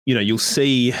you'll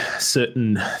see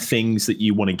certain things that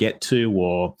you want to get to,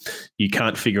 or you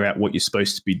can't figure out what you're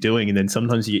supposed to be doing. And then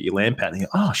sometimes you get your lamp out and you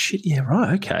go, oh, shit, yeah,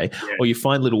 right, okay. Yeah. Or you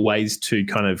find little ways to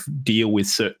kind of deal with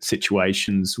certain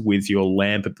situations with your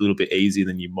lamp a little bit easier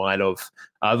than you might have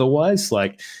otherwise.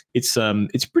 Like, it's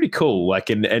pretty cool. Like,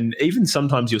 and even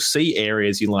sometimes you'll see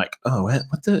areas you're like, oh,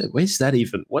 where's that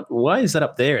even? Why is that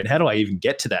up there? And how do I even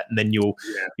get to that? And then you'll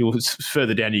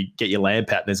further down, you get your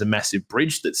lamp out and there's a massive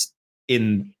bridge that's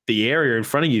in the area in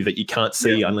front of you that you can't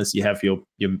see unless you have your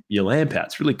lamp out.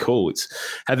 It's really cool. It's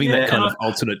having that kind of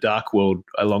alternate dark world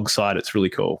alongside. It's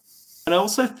really cool. And I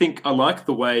also think I like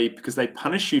the way, because they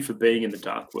punish you for being in the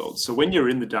dark world. So when you're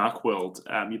in the dark world,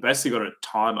 you basically got a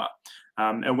timer.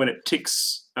 And when it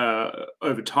ticks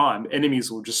over time,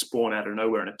 enemies will just spawn out of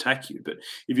nowhere and attack you. But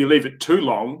if you leave it too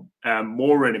long,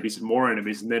 more enemies,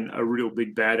 and then a real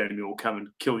big bad enemy will come and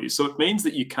kill you. So it means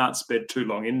that you can't spend too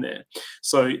long in there.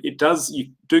 So you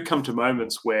do come to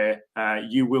moments where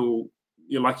you will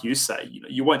like you say,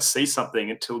 you won't see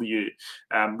something until you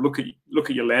look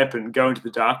at your lamp and go into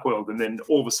the dark world, and then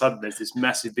all of a sudden there's this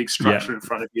massive big structure in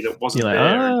front of you that wasn't You're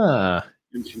like, there.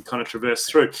 And you can kind of traverse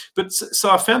through. But so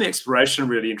I found the exploration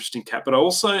really interesting, Kat, but I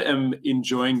also am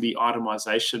enjoying the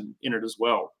itemization in it as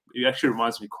well. It actually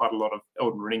reminds me quite a lot of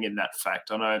Elden Ring in that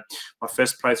fact. I know my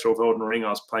first playthrough of Elden Ring, I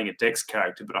was playing a Dex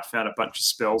character, but I found a bunch of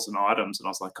spells and items, and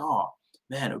I was like, oh,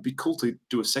 man, it would be cool to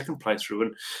do a second playthrough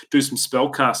and do some spell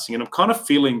casting. And I'm kind of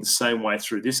feeling the same way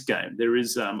through this game. There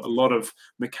is a lot of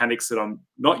mechanics that I'm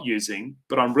not using,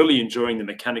 but I'm really enjoying the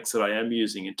mechanics that I am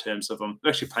using in terms of I'm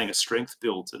actually playing a strength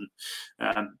build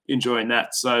and enjoying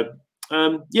that. So,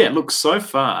 look, so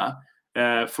far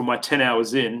for my 10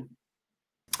 hours in,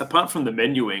 apart from the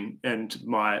menuing and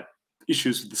my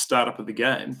issues with the startup of the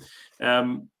game,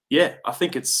 I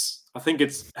think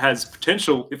it has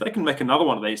potential. If they can make another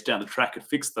one of these down the track and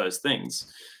fix those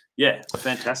things,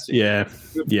 fantastic. Yeah.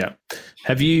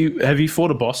 Have you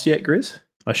fought a boss yet, Grizz?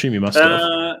 I assume you must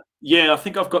have. Yeah, I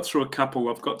think I've got through a couple.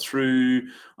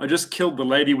 I just killed the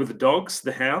lady with the dogs,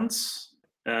 the hounds.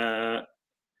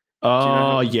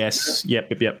 Yes. Yep.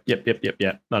 I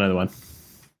know the one.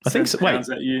 I think so. Wait, is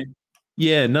that you?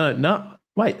 Yeah, no.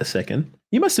 Wait a second.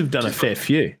 You must have done a fair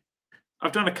few.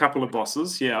 I've done a couple of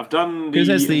bosses. Yeah, I've done because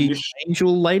there's the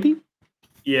angel lady.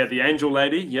 Yeah, the angel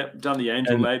lady. Yep, done the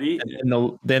angel lady.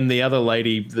 And then the other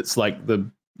lady that's like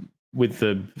with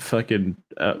the fucking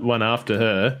one after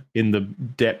her in the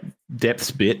depths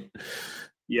bit.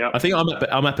 Yeah, I think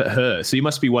I'm up at her. So you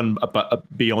must be one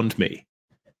beyond me.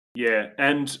 Yeah,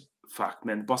 and fuck,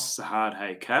 man, the bosses are hard.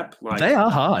 Hey, Cap, like they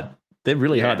are hard. They're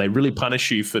really hard. They really punish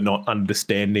you for not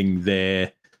understanding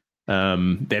their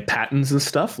patterns and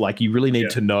stuff. Like you really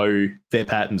need to know their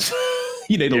patterns.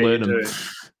 You need to learn them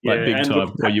big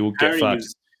time, or you will get fucked.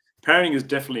 Parrying is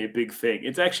definitely a big thing.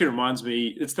 It actually reminds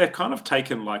me, they've kind of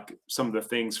taken like some of the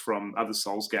things from other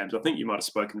Souls games. I think you might have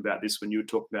spoken about this when you were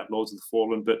talking about Lords of the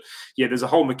Fallen, but yeah, there's a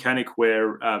whole mechanic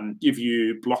where if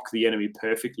you block the enemy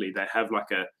perfectly, they have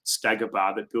like a stagger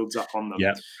bar that builds up on them.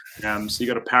 Yeah. So you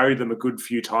got to parry them a good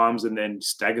few times and then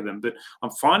stagger them. But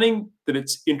I'm finding that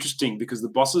it's interesting because the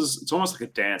bosses, it's almost like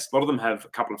a dance. A lot of them have a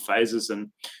couple of phases, and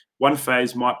one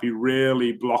phase might be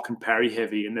really block and parry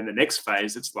heavy, and then the next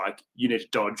phase, it's like you need to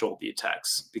dodge all the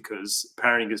attacks because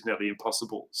parrying is nearly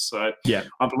impossible. So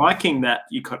I'm liking that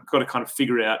you got to kind of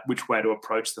figure out which way to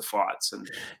approach the fights, and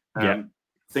I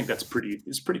think it's pretty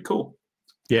cool.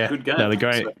 Yeah, good game. No,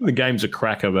 the game's a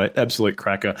cracker, mate. Absolute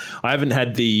cracker. I haven't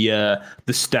had the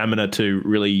stamina to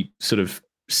really sort of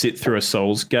sit through a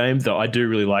Souls game, though I do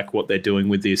really like what they're doing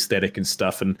with the aesthetic and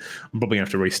stuff, and I'm probably going to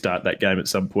have to restart that game at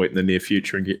some point in the near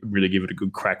future and really give it a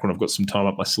good crack when I've got some time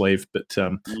up my sleeve. But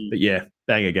yeah,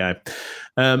 banger game.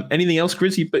 Anything else,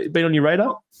 Grizz, you been on your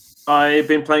radar? I've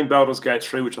been playing Baldur's Gate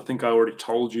 3, which I think I already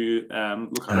told you. Look,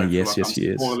 I don't feel like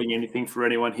I'm spoiling anything for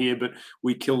anyone here, but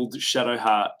we killed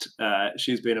Shadowheart.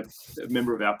 She's been a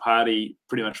member of our party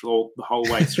pretty much the whole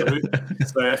way through.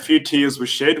 So a few tears were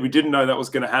shed. We didn't know that was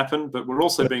going to happen, but we're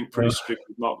also being pretty strict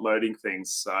with not loading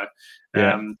things. So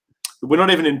we're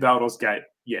not even in Baldur's Gate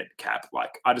yet, Cap.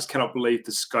 Like, I just cannot believe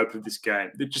the scope of this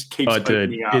game. It just keeps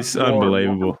opening up. It's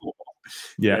unbelievable.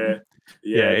 Yeah,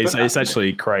 it's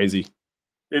actually crazy.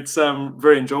 It's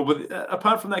very enjoyable. But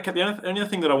apart from that, the only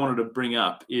thing that I wanted to bring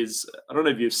up is, I don't know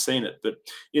if you've seen it, but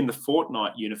in the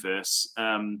Fortnite universe,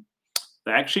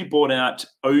 they actually brought out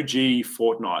OG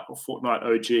Fortnite, or Fortnite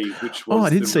OG, which was... I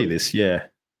did see this, yeah.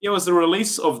 It was the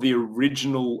release of the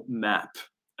original map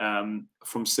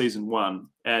from Season 1.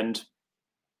 And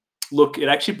look, it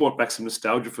actually brought back some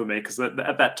nostalgia for me because at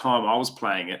that time I was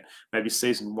playing it, maybe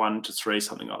Season 1 to 3,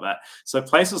 something like that. So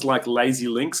places like Lazy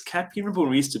Links, Cap, you remember when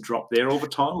we used to drop there all the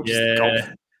time? Which is golf.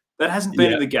 That hasn't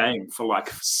been in the game for like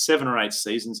 7 or 8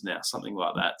 seasons now, something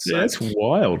like that. So, that's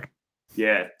wild.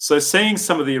 Yeah. So seeing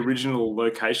some of the original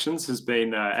locations has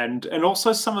been, and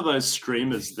also some of those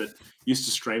streamers that used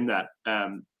to stream that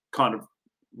kind of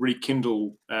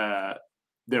rekindle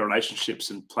their relationships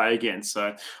and play again. So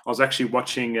I was actually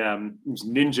watching it was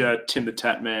Ninja, Tim the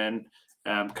Tatman,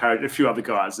 a few other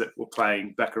guys that were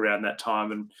playing back around that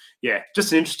time, and yeah,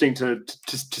 just interesting to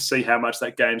see how much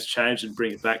that game's changed and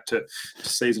bring it back to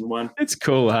Season 1. It's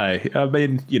cool, hey. I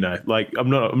mean, like I'm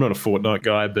not a Fortnite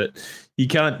guy, but you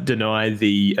can't deny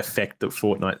the effect that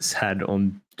Fortnite's had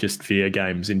on just video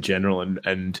games in general,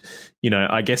 and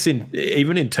I guess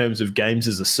even in terms of games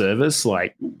as a service,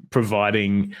 like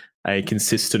providing a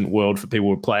consistent world for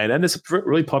people to play in, and it's a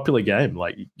really popular game.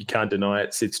 Like you can't deny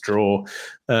its draw,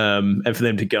 and for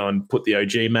them to go and put the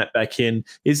OG map back in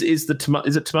is it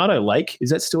Tomato Lake? Is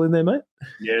that still in there, mate?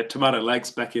 Yeah, Tomato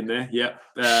Lake's back in there. Yep.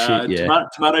 Shit, yeah.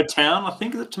 Tomato Town, I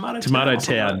think. Is it Tomato Town? Tomato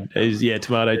Town.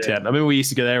 Tomato Town. I remember we used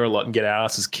to go there a lot and get our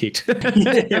asses kicked.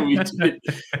 Yeah, we did.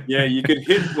 Yeah, you could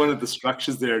hit one of the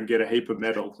structures there and get a heap of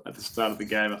metal at the start of the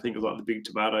game. I think it was like the big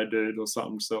tomato dude or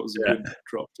something. So it was a good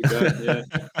drop to go.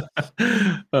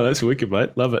 Yeah. Oh, that's wicked,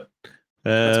 mate. Love it.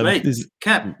 That's me.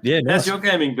 Cap, nice. How's your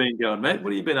gaming been going, mate?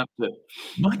 What have you been up to?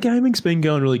 My gaming's been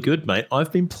going really good, mate.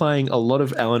 I've been playing a lot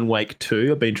of Alan Wake 2.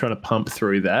 I've been trying to pump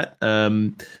through that.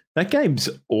 That game's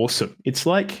awesome. It's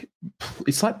like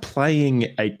playing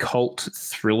a cult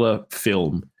thriller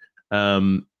film.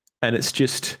 And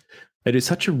it is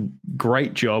such a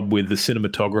great job with the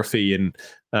cinematography. And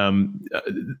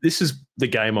this is the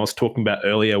game I was talking about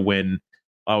earlier when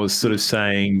I was sort of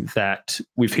saying that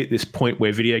we've hit this point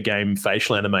where video game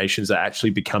facial animations are actually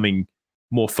becoming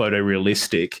more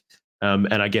photorealistic,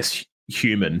 and I guess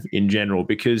human in general,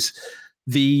 because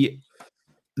the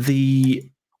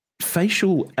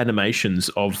facial animations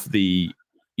of the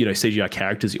CGI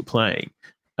characters you're playing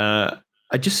are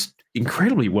just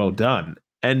incredibly well done.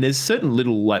 And there's certain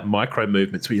little like micro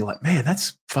movements where you're like, man,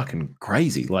 that's fucking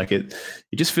crazy. Like it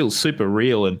just feels super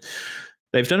real. And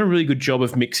they've done a really good job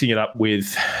of mixing it up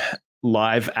with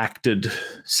live acted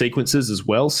sequences as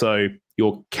well. So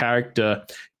your character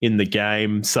in the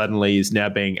game suddenly is now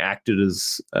being acted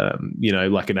as,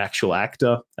 like an actual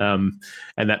actor. And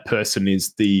that person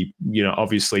is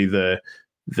obviously the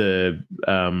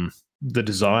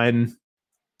design,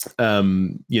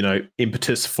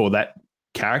 impetus for that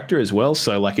character as well.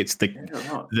 So like it's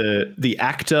the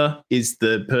actor is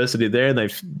the person in there, and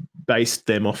they've based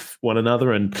them off one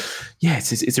another. And yeah,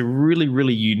 it's a really,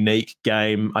 really unique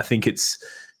game. I think it's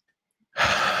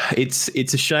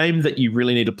a shame that you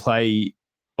really need to play,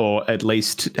 or at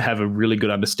least have a really good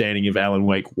understanding of Alan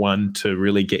Wake 1 to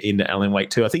really get into Alan Wake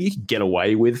 2. I think you can get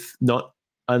away with not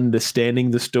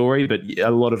understanding the story, but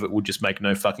a lot of it would just make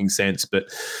no fucking sense.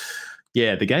 But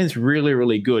yeah, the game's really,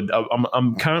 really good.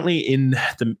 I'm currently in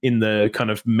the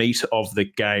kind of meat of the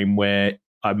game where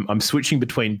I'm switching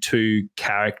between two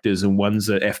characters, and one's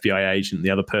an FBI agent,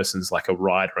 the other person's like a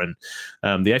writer,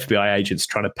 and the FBI agent's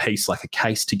trying to piece like a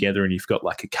case together, and you've got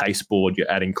like a case board, you're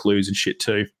adding clues and shit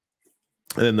too.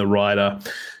 And then the writer,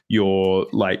 you're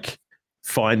like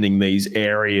finding these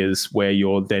areas where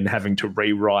you're then having to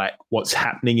rewrite what's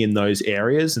happening in those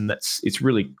areas, and it's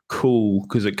really cool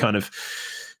because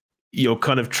you're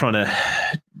kind of trying to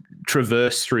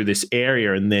traverse through this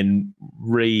area and then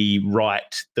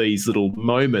rewrite these little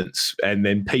moments and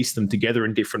then piece them together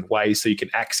in different ways so you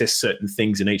can access certain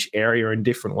things in each area in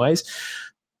different ways.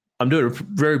 I'm doing a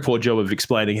very poor job of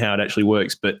explaining how it actually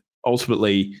works, but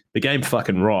ultimately the game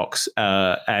fucking rocks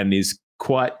and is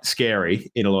quite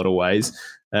scary in a lot of ways.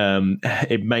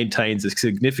 It maintains a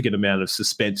significant amount of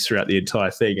suspense throughout the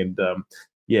entire thing, and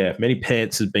many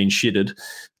pants have been shitted.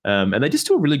 And they just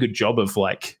do a really good job of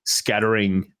like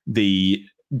scattering the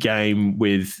game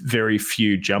with very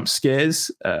few jump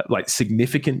scares, like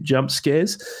significant jump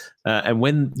scares. And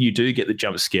when you do get the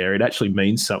jump scare, it actually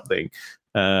means something.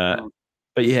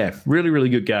 But yeah, really, really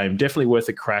good game. Definitely worth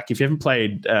a crack. If you haven't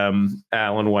played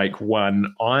Alan Wake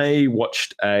 1, I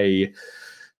watched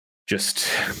just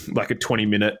like a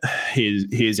 20-minute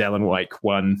here's Alan Wake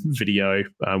 1 video,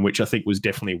 which I think was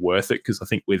definitely worth it, because I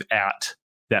think without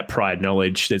that prior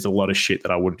knowledge, there's a lot of shit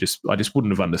that I just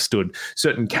wouldn't have understood.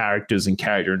 Certain characters and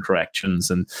character interactions,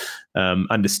 and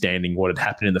understanding what had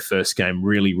happened in the first game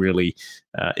really, really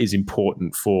is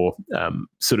important for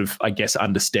sort of, I guess,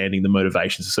 understanding the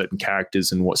motivations of certain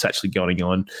characters and what's actually going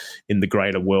on in the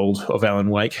greater world of Alan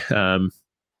Wake.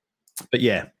 But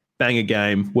yeah, banger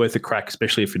game, worth a crack,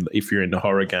 especially if you're into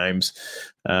horror games.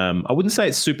 I wouldn't say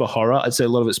it's super horror. I'd say a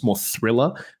lot of it's more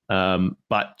thriller.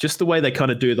 But just the way they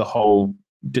kind of do the whole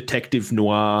detective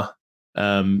noir,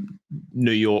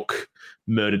 New York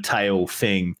murder tale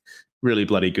thing, really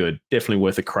bloody good. Definitely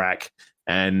worth a crack.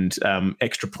 And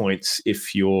extra points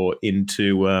if you're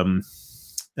into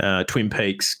Twin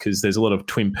Peaks, because there's a lot of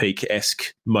Twin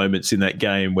Peak-esque moments in that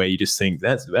game where you just think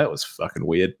that was fucking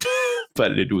weird.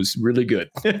 But it was really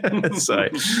good. So,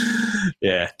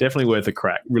 yeah, definitely worth a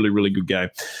crack. Really, really good game.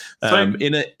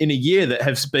 In a year that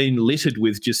has been littered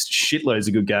with just shitloads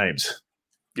of good games.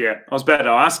 Yeah, I was about to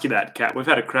ask you that, Kat. We've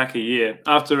had a cracker year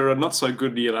after a not so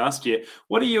good year last year.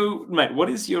 What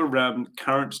is your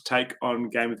current take on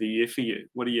Game of the Year for you?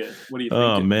 What are you thinking?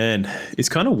 Oh man, it's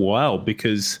kind of wild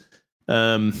because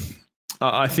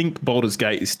I think Baldur's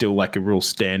Gate is still like a real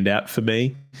standout for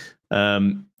me.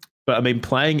 But I mean,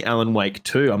 playing Alan Wake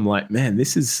 2, I'm like, man,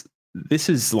 this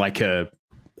is like a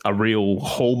real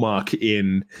hallmark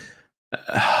in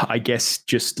I guess,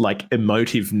 just like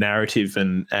emotive narrative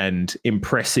and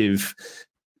impressive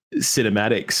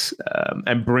cinematics,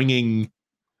 and bringing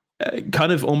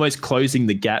kind of almost closing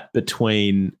the gap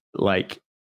between like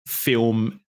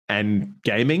film and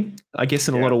gaming, I guess,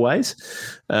 in a lot of ways.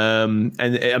 And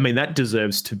I mean, that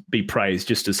deserves to be praised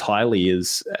just as highly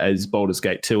as Baldur's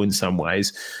Gate 2 in some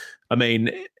ways. I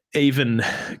mean, even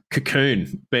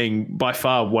Cocoon being by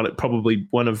far probably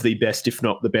one of the best, if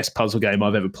not the best puzzle game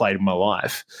I've ever played in my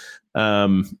life.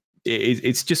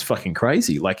 It's just fucking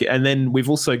crazy. Like, and then we've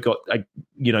also got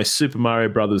Super Mario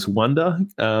Brothers Wonder,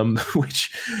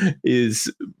 which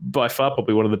is by far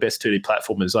probably one of the best 2D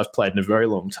platformers I've played in a very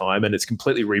long time, and it's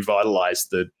completely revitalized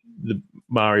the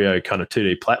Mario kind of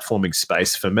 2D platforming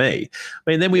space for me. I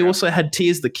mean, then we also had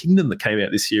Tears of the Kingdom that came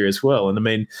out this year as well, and I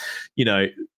mean,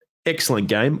 excellent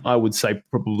game. I would say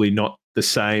probably not the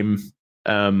same.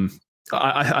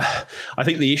 I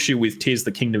think the issue with Tears of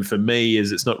the Kingdom for me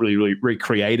is it's not really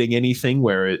recreating anything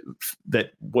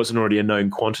that wasn't already a known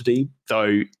quantity,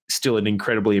 though still an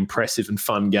incredibly impressive and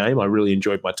fun game. I really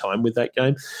enjoyed my time with that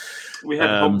game. We had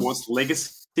Hogwarts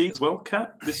Legacy as well,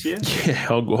 Kat, this year. Yeah,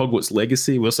 Hogwarts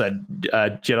Legacy. We also had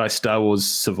Jedi Star Wars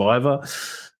Survivor.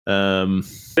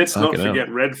 Let's not forget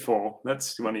Redfall.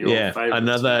 That's one of your favorites.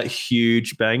 Another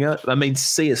huge banger. I mean,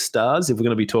 Sea of Stars, if we're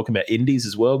going to be talking about indies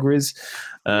as well, Grizz.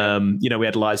 We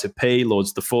had Lies of P,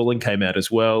 Lords of the Fallen came out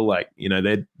as well. Like,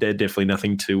 they're definitely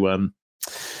nothing to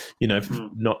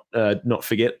not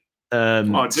forget.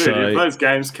 If those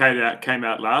games came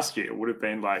out last year, it would have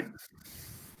been like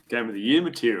Game of the Year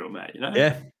material, mate.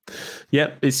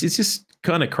 Yeah. It's just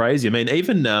kind of crazy. I mean,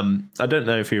 even I don't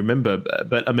know if you remember,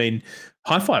 but I mean,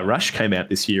 Hi-Fi Rush came out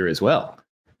this year as well.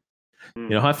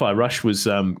 Hi-Fi Rush was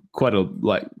quite a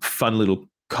fun little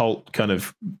cult kind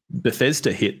of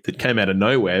Bethesda hit that came out of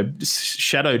nowhere,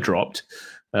 shadow dropped,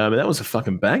 and that was a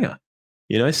fucking banger.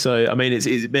 So I mean, it's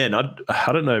man,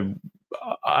 I don't know.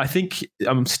 I think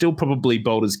I'm still probably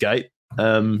Baldur's Gate,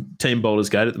 Team Baldur's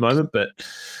Gate at the moment, but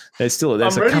there's a couple of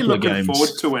games. I'm really looking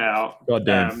forward to our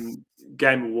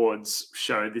Game Awards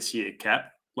show this year,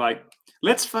 Kat. Like,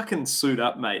 let's fucking suit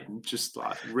up, mate, and just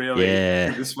really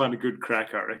give this one a good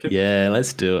crack, I reckon. Yeah,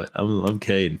 let's do it. I'm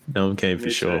keen. No, I'm keen for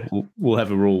sure. We'll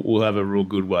have a real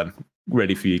good one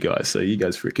ready for you guys. So you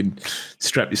guys freaking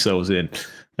strap yourselves in.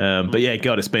 But yeah,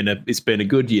 God, it's been a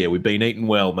good year. We've been eating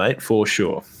well, mate, for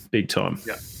sure, big time.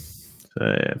 Yeah.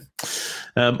 So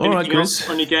yeah. All right, Chris.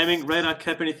 On your gaming radar,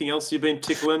 Cap? Anything else you've been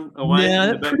tickling away in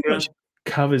the background? Pretty much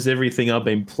covers everything I've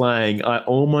been playing. I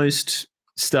almost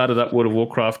started up World of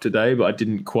Warcraft today, but I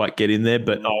didn't quite get in there.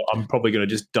 But I'm probably going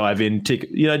to just dive in,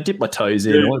 dip my toes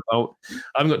in. I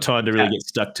haven't got time to really get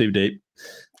stuck too deep.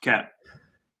 Cat.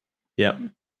 Yeah.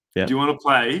 Do you want to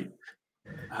play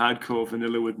hardcore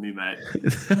vanilla with me, mate?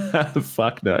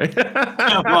 Fuck no.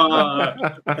 Come on.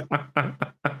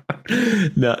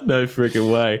 No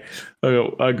freaking way.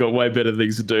 I got way better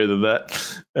things to do than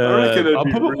that. I reckon it'd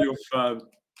be real fun.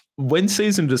 When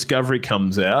Season Discovery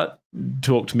comes out,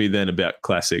 talk to me then about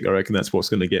Classic. I reckon that's what's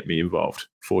going to get me involved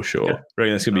for sure. Yeah. I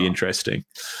reckon that's going to be interesting.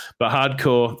 But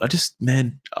hardcore,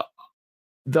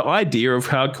 the idea of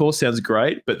hardcore sounds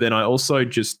great, but then I also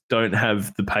just don't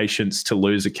have the patience to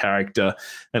lose a character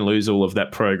and lose all of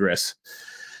that progress.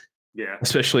 Yeah,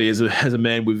 especially as a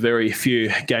man with very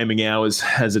few gaming hours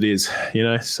as it is,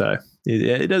 So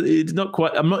it's not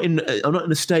quite. I'm not in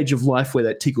a stage of life where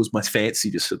that tickles my fancy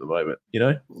just at the moment,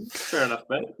 Fair enough,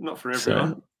 mate. Not for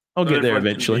everyone. So I'll get there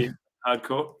eventually.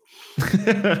 Hardcore.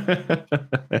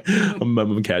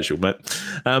 I'm casual, mate.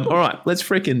 All right, let's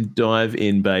freaking dive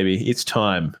in, baby. It's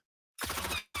time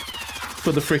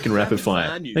for the freaking rapid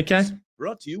fire. Okay.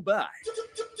 Brought to you by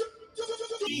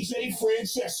DJ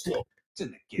Francesco.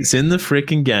 It's in the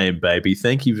freaking game, baby.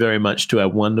 Thank you very much to our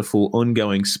wonderful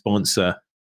ongoing sponsor,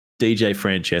 DJ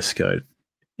Francesco.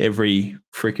 Every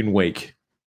freaking week,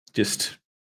 just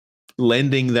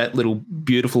lending that little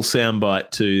beautiful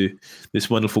soundbite to this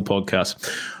wonderful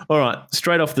podcast. All right,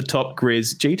 straight off the top,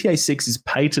 Grizz, GTA 6 is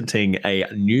patenting a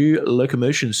new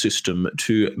locomotion system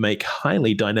to make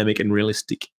highly dynamic and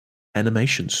realistic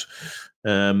animations.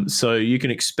 So you can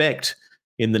expect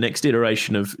in the next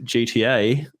iteration of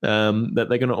GTA that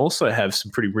they're going to also have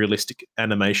some pretty realistic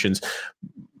animations.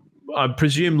 I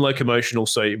presume locomotion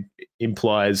also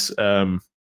implies,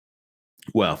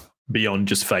 beyond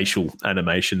just facial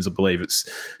animations. I believe it's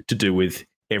to do with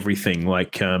everything.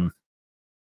 Like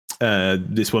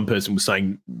this one person was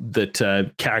saying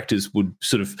that characters would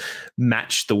sort of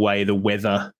match the way the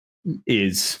weather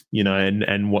is,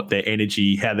 and what their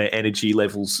energy, how their energy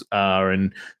levels are,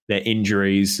 and their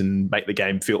injuries, and make the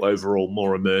game feel overall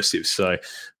more immersive. So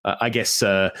I guess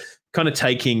kind of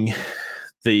taking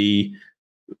the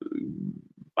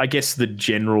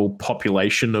general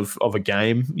population of a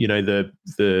game,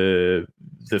 the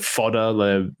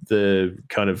fodder, the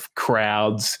kind of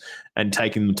crowds, and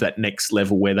taking them to that next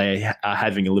level where they are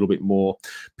having a little bit more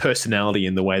personality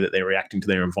in the way that they're reacting to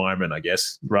their environment, I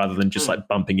guess, rather than just like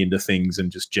bumping into things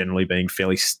and just generally being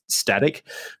fairly static.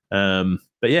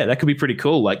 But yeah, that could be pretty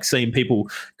cool. Like seeing people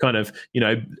kind of,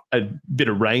 a bit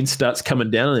of rain starts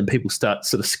coming down and then people start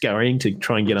sort of scurrying to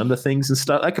try and get under things and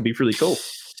stuff. That could be really cool.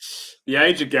 The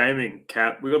age of gaming,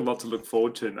 Cap, we've got a lot to look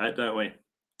forward to, mate, don't we?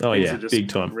 Oh, Things yeah, are just big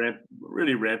time.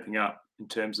 Really ramping up in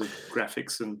terms of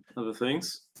graphics and other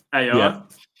things. AI.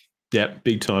 Yeah,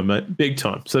 big time, mate. Big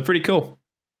time. So pretty cool.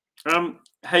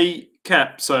 Hey,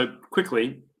 Cap, so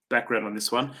quickly, background on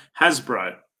this one.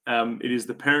 Hasbro. It is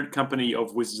the parent company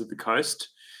of Wizards of the Coast,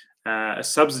 a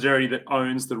subsidiary that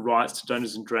owns the rights to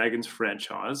Dungeons & Dragons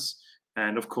franchise.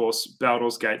 And, of course,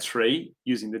 Baldur's Gate 3,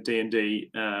 using the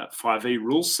D&D 5e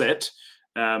rule set,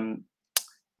 owned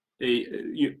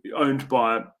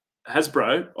by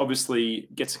Hasbro, obviously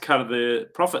gets a cut of the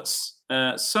profits.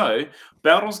 So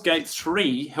Baldur's Gate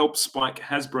 3 helped spike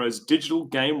Hasbro's digital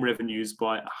game revenues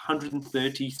by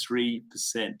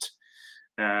 133%,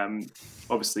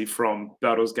 obviously from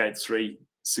Baldur's Gate 3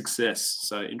 success.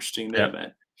 So interesting there,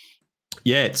 mate.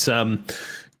 Yeah, it's kind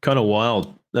of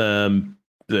wild that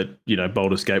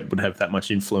Baldur's Gate would have that much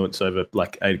influence over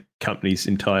like a company's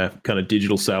entire kind of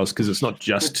digital sales, because it's not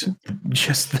just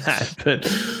that, but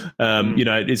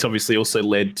it's obviously also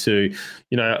led to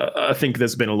I think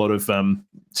there's been a lot of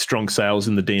strong sales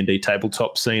in the D&D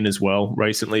tabletop scene as well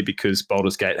recently, because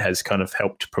Baldur's Gate has kind of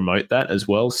helped promote that as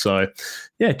well. So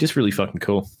yeah, just really fucking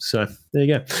cool. So there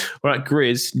you go. All right,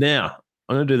 Grizz, now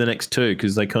I'm going to do the next two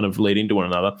because they kind of lead into one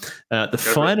another. The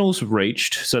finals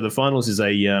reached. So the finals is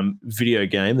a video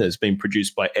game that's been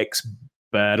produced by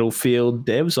ex-Battlefield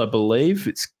devs, I believe.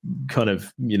 It's kind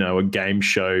of, a game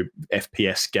show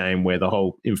FPS game where the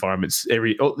whole environment's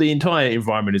the entire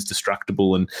environment is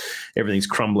destructible and everything's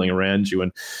crumbling around you,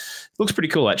 and it looks pretty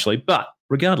cool actually. But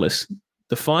regardless,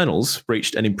 the finals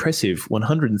reached an impressive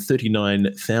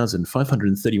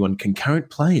 139,531 concurrent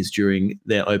players during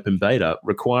their open beta,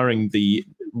 requiring they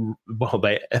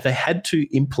had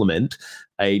to implement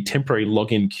a temporary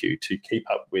login queue to keep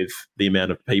up with the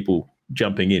amount of people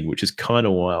jumping in, which is kind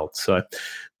of wild. So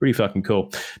pretty fucking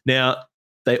cool. Now,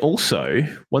 they also,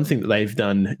 one thing that they've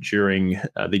done during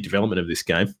the development of this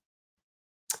game,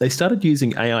 they started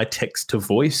using AI text to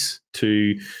voice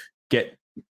to get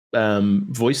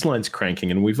voice lines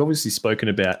cranking. And we've obviously spoken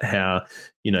about how,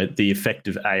 the effect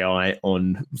of AI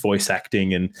on voice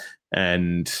acting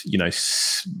and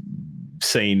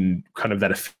seen kind of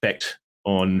that effect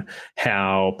on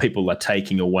how people are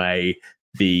taking away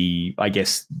the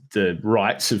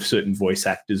rights of certain voice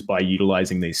actors by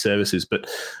utilizing these services. But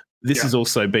this has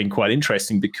also been quite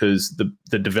interesting because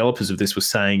the developers of this were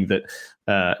saying that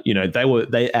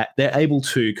they're able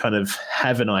to kind of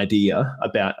have an idea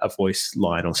about a voice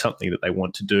line or something that they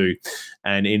want to do,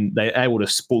 and they're able to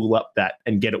spool up that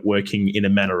and get it working in a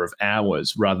matter of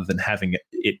hours rather than having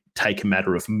it take a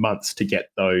matter of months to get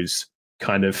those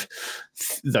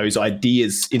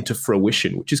ideas into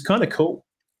fruition, which is kind of cool.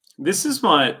 This is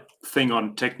my thing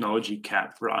on technology,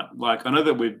 Cap, right? Like, I know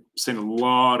that we've seen a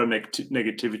lot of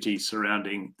negativity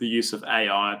surrounding the use of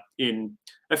AI in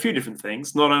a few different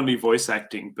things, not only voice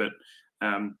acting, but,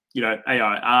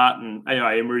 AI art and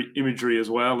AI imagery as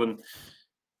well. And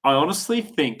I honestly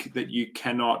think that you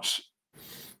cannot,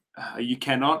 what am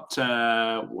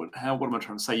I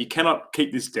trying to say? You cannot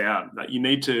keep this down. Like, we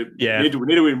need to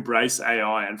embrace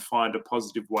AI and find a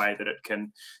positive way that it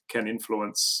can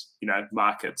influence,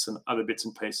 markets and other bits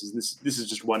and pieces. This is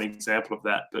just one example of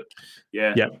that. But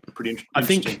pretty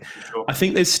interesting. I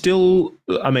think there's still,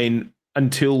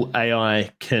 until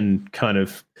AI can kind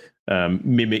of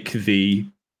mimic the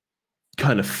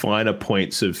kind of finer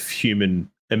points of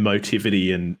human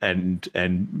emotivity and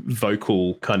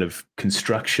vocal kind of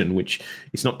construction, which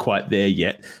is not quite there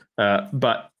yet.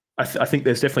 But I think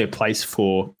there's definitely a place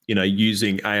for,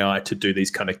 using AI to do these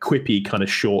kind of quippy, kind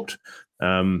of short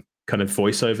kind of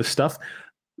voiceover stuff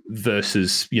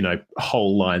versus,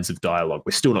 whole lines of dialogue.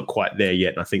 We're still not quite there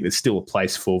yet. And I think there's still a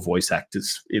place for voice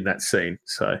actors in that scene.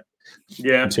 So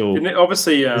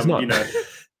obviously,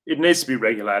 It needs to be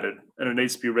regulated, and it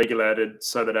needs to be regulated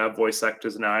so that our voice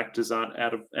actors and our actors aren't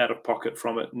out of pocket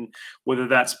from it. And whether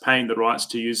that's paying the rights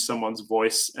to use someone's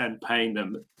voice and paying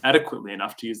them adequately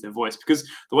enough to use their voice, because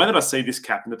the way that I see this,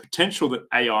 Cap, and the potential that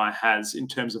AI has in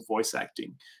terms of voice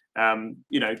acting,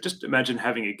 just imagine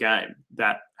having a game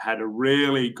that had a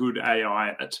really good AI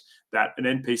in it, that an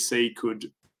NPC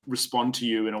could respond to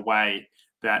you in a way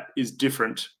that is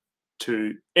different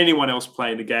to anyone else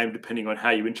playing the game, depending on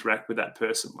how you interact with that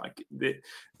person. Like the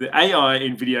AI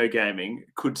in video gaming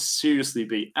could seriously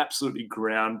be absolutely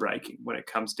groundbreaking when it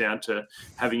comes down to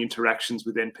having interactions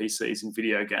with NPCs in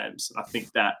video games. I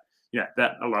think that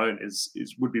that alone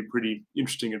would be pretty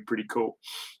interesting and pretty cool.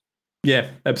 Yeah,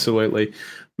 absolutely.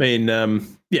 I mean,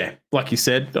 like you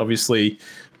said, obviously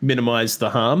minimize the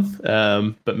harm,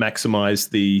 but maximize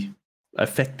the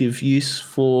effective use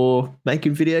for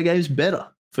making video games better.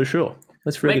 For sure.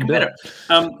 Let's freaking do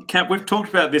it. Cap, we've talked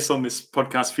about this on this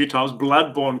podcast a few times.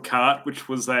 Bloodborne Kart, which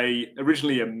was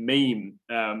originally a meme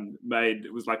made.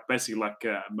 It was basically like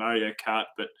Mario Kart,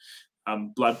 but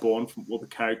Bloodborne from all the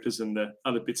characters and the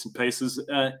other bits and pieces.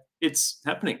 It's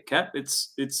happening, Cap.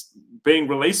 It's being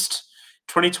released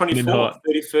 2024,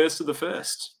 31st of the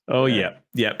 1st. Oh, yeah.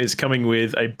 It's coming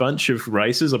with a bunch of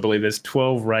races. I believe there's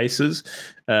 12 races.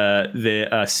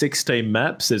 There are 16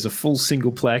 maps. There's a full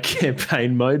single-player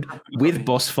campaign mode with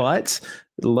boss fights,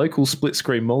 local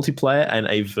split-screen multiplayer, and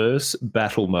a verse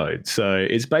battle mode. So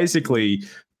it's basically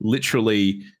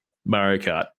literally Mario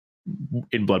Kart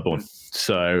in Bloodborne.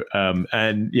 So,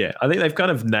 I think they've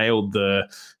kind of nailed the,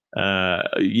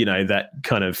 that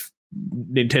kind of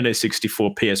Nintendo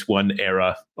 64 PS1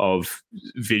 era of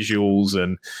visuals,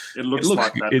 and it looks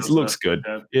good.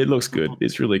 Yeah. It looks good.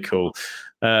 It's really cool.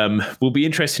 Will be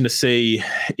interesting to see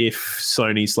if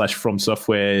Sony / From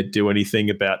Software do anything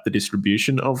about the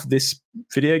distribution of this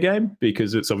video game,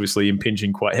 because it's obviously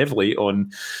impinging quite heavily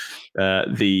on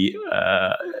the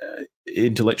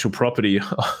intellectual property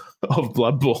of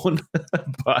Bloodborne.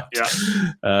 But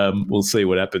we'll see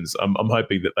what happens. I'm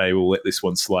hoping that they will let this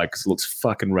one slide because it looks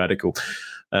fucking radical.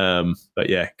 But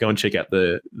yeah, go and check out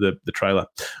the trailer.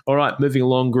 All right, moving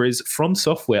along, Grizz. From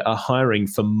Software are hiring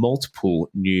for multiple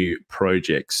new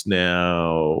projects.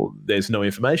 Now, there's no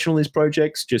information on these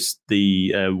projects, just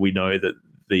we know that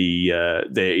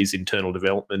there is internal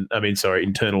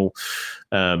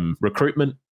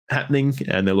recruitment happening,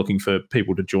 and they're looking for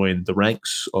people to join the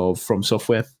ranks of From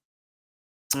Software.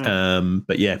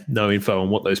 But yeah, no info on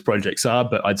what those projects are,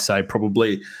 but I'd say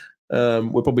probably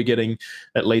we're probably getting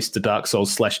at least the Dark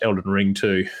Souls / Elden Ring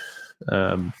 2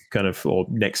 or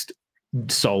next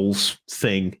Souls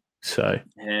thing. So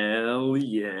hell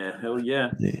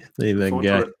yeah. There you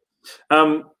go.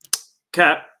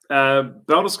 Cap,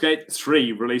 Baldur's Gate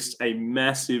 3 released a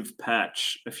massive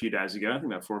patch a few days ago, I think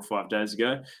about 4 or 5 days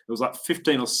ago. It was like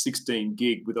 15 or 16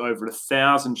 gig with over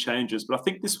 1,000 changes, but I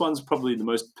think this one's probably the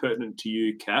most pertinent to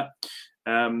you, Cap.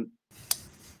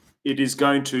 It is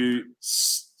going to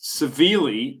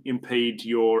severely impede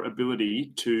your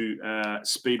ability to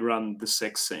speedrun the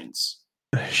sex scenes.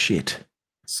 Shit.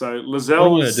 So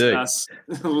Lazelle's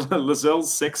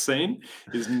sex scene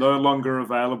is no longer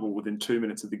available within 2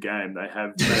 minutes of the game. They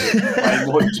have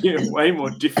way more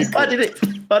difficult. I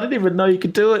didn't even know you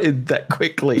could do it that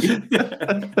quickly.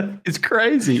 It's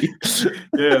crazy.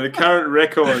 Yeah, the current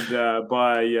record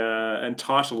by and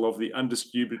title of the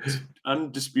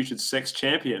undisputed sex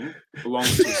champion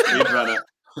belongs to speedrunner.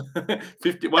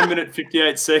 1 minute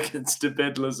 58 seconds to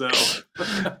bed Lazelle.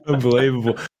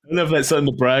 Unbelievable. I don't know if that's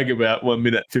something to brag about. 1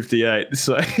 minute 58.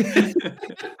 So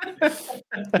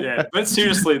yeah, but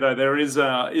seriously though, there is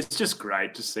it's just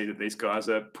great to see that these guys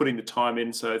are putting the time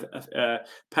in. So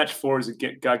patch 4 is a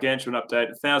gargantuan update.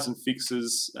 1,000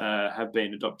 fixes have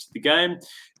been adopted to the game,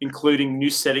 including new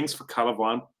settings for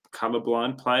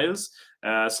colorblind players,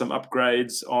 some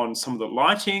upgrades on some of the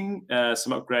lighting,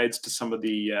 some upgrades to some of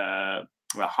the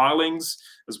hirelings,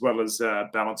 as well as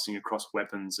balancing across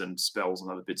weapons and spells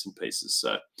and other bits and pieces.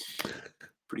 So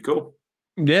pretty cool.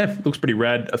 Yeah, looks pretty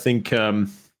rad. I think that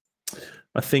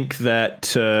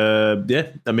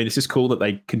it's just cool that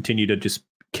they continue to just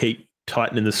keep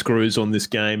tightening the screws on this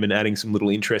game and adding some little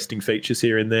interesting features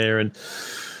here and there. And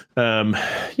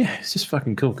it's just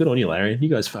fucking cool. Good on you, Larry. You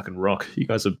guys fucking rock. You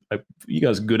guys are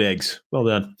good eggs. Well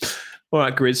done. All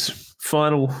right, Grizz.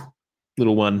 Final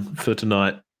little one for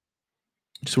tonight.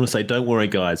 Just want to say, don't worry,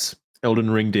 guys.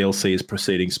 Elden Ring DLC is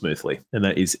proceeding smoothly, and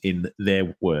that is in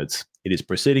their words. It is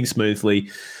proceeding smoothly,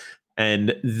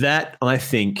 and that, I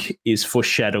think, is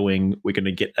foreshadowing we're going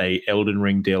to get a Elden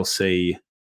Ring DLC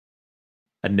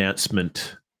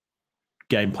announcement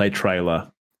gameplay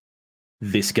trailer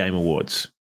this Game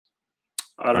Awards.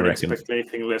 I don't reckon. expect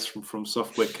anything less from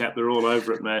Software Cap. They're all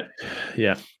over it, mate.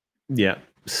 Yeah.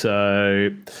 So,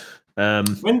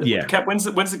 Cap, when's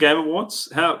the Game Awards?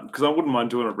 Because I wouldn't mind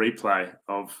doing a replay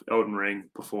of Elden Ring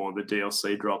before the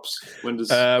DLC drops. When does?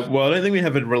 Well, I don't think we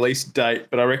have a release date,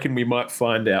 but I reckon we might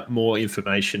find out more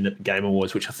information at the Game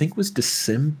Awards, which I think was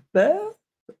December.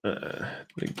 The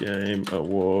Game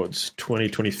Awards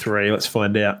 2023. Let's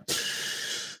find out.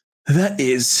 That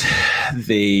is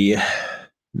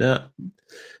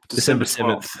December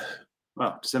 7th.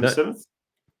 Oh, December 7th?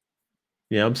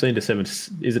 Yeah, I'm saying December.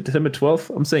 Is it December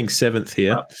 12th? I'm saying 7th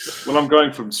here. Well, I'm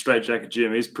going from Straight Jacket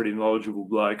Jim. He's a pretty knowledgeable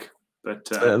bloke. But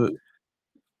well,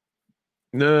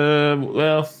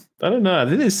 I don't know. I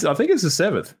think it's the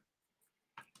 7th.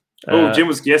 Jim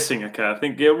was guessing. Okay, I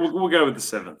think we'll go with the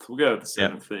 7th. We'll go with the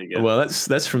 7th. There you go. Well,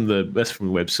 that's from the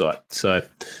website, so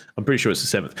I'm pretty sure it's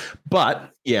the 7th.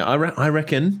 But yeah, I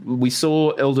reckon we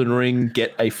saw Elden Ring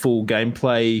get a full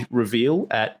gameplay reveal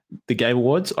at the Game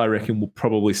Awards. I reckon we'll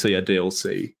probably see a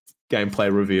DLC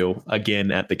gameplay reveal again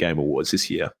at the Game Awards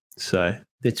this year. So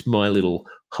that's my little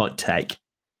hot take.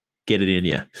 Get it in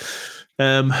you.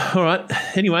 All right.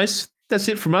 Anyways, that's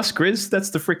it from us, Grizz. That's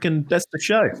the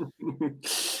show.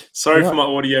 Sorry for my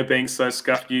audio being so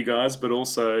scuffed, you guys, but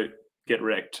also get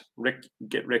wrecked.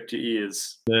 Get wrecked your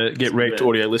ears. Get wrecked,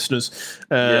 audio listeners.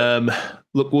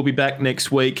 Look, we'll be back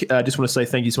next week. I just want to say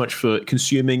thank you so much for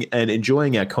consuming and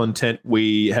enjoying our content.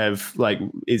 We have,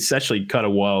 it's actually kind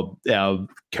of wild, our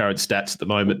current stats at the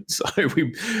moment. So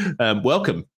we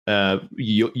welcome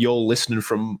you're listening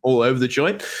from all over the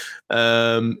joint.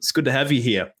 It's good to have you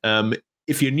here.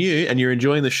 If you're new and you're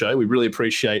enjoying the show, we really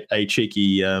appreciate a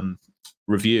cheeky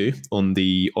review on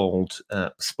the old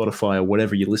Spotify or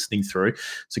whatever you're listening through.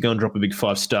 So go and drop a big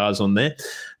 5 stars on there.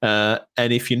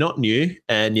 And if you're not new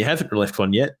and you haven't left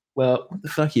one yet, well, what the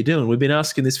fuck are you doing? We've been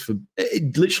asking this for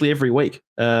literally every week.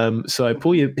 So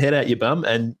pull your head out your bum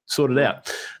and sort it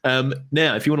out.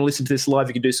 Now, if you want to listen to this live,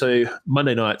 you can do so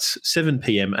Monday nights, 7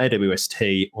 p.m.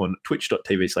 AWST on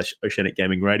twitch.tv/Oceanic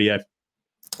Gaming Radio.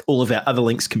 All of our other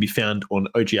links can be found on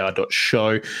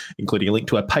ogr.show, including a link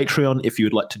to our Patreon if you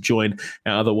would like to join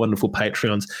our other wonderful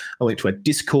Patreons, a link to our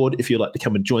Discord if you'd like to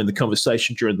come and join the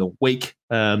conversation during the week.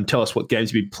 Tell us what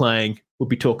games you've been playing. We'll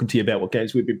be talking to you about what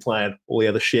games we've been playing, all the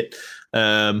other shit.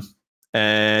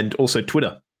 And also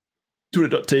Twitter,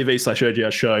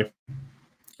 twitter.tv/ogr.show.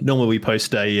 Normally we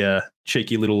post a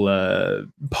cheeky little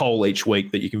poll each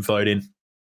week that you can vote in.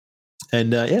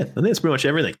 And I think that's pretty much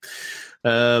everything.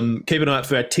 Keep an eye out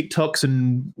for our TikToks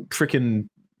and freaking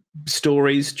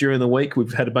stories during the week.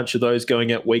 We've had a bunch of those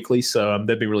going out weekly, so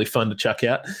they've been really fun to chuck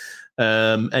out.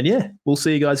 And yeah, we'll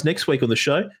see you guys next week on the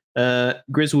show.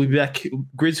 Grizz will be back.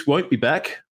 Grizz won't be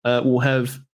back. We'll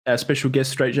have our special guest,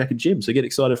 Straight Jacket Jim, so get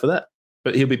excited for that.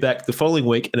 But he'll be back the following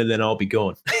week, and then I'll be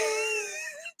gone.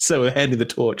 So we're handing the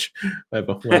torch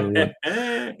over.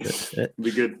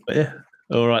 Be good. But yeah.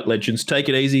 All right, legends. Take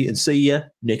it easy and see you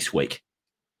next week.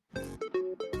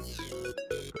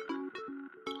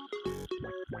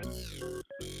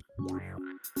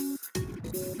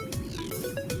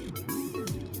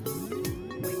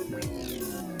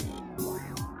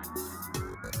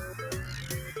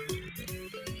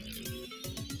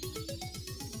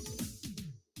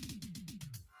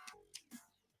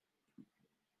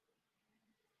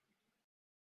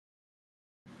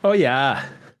 Oh, yeah.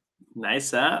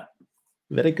 Nice, huh?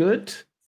 Very good.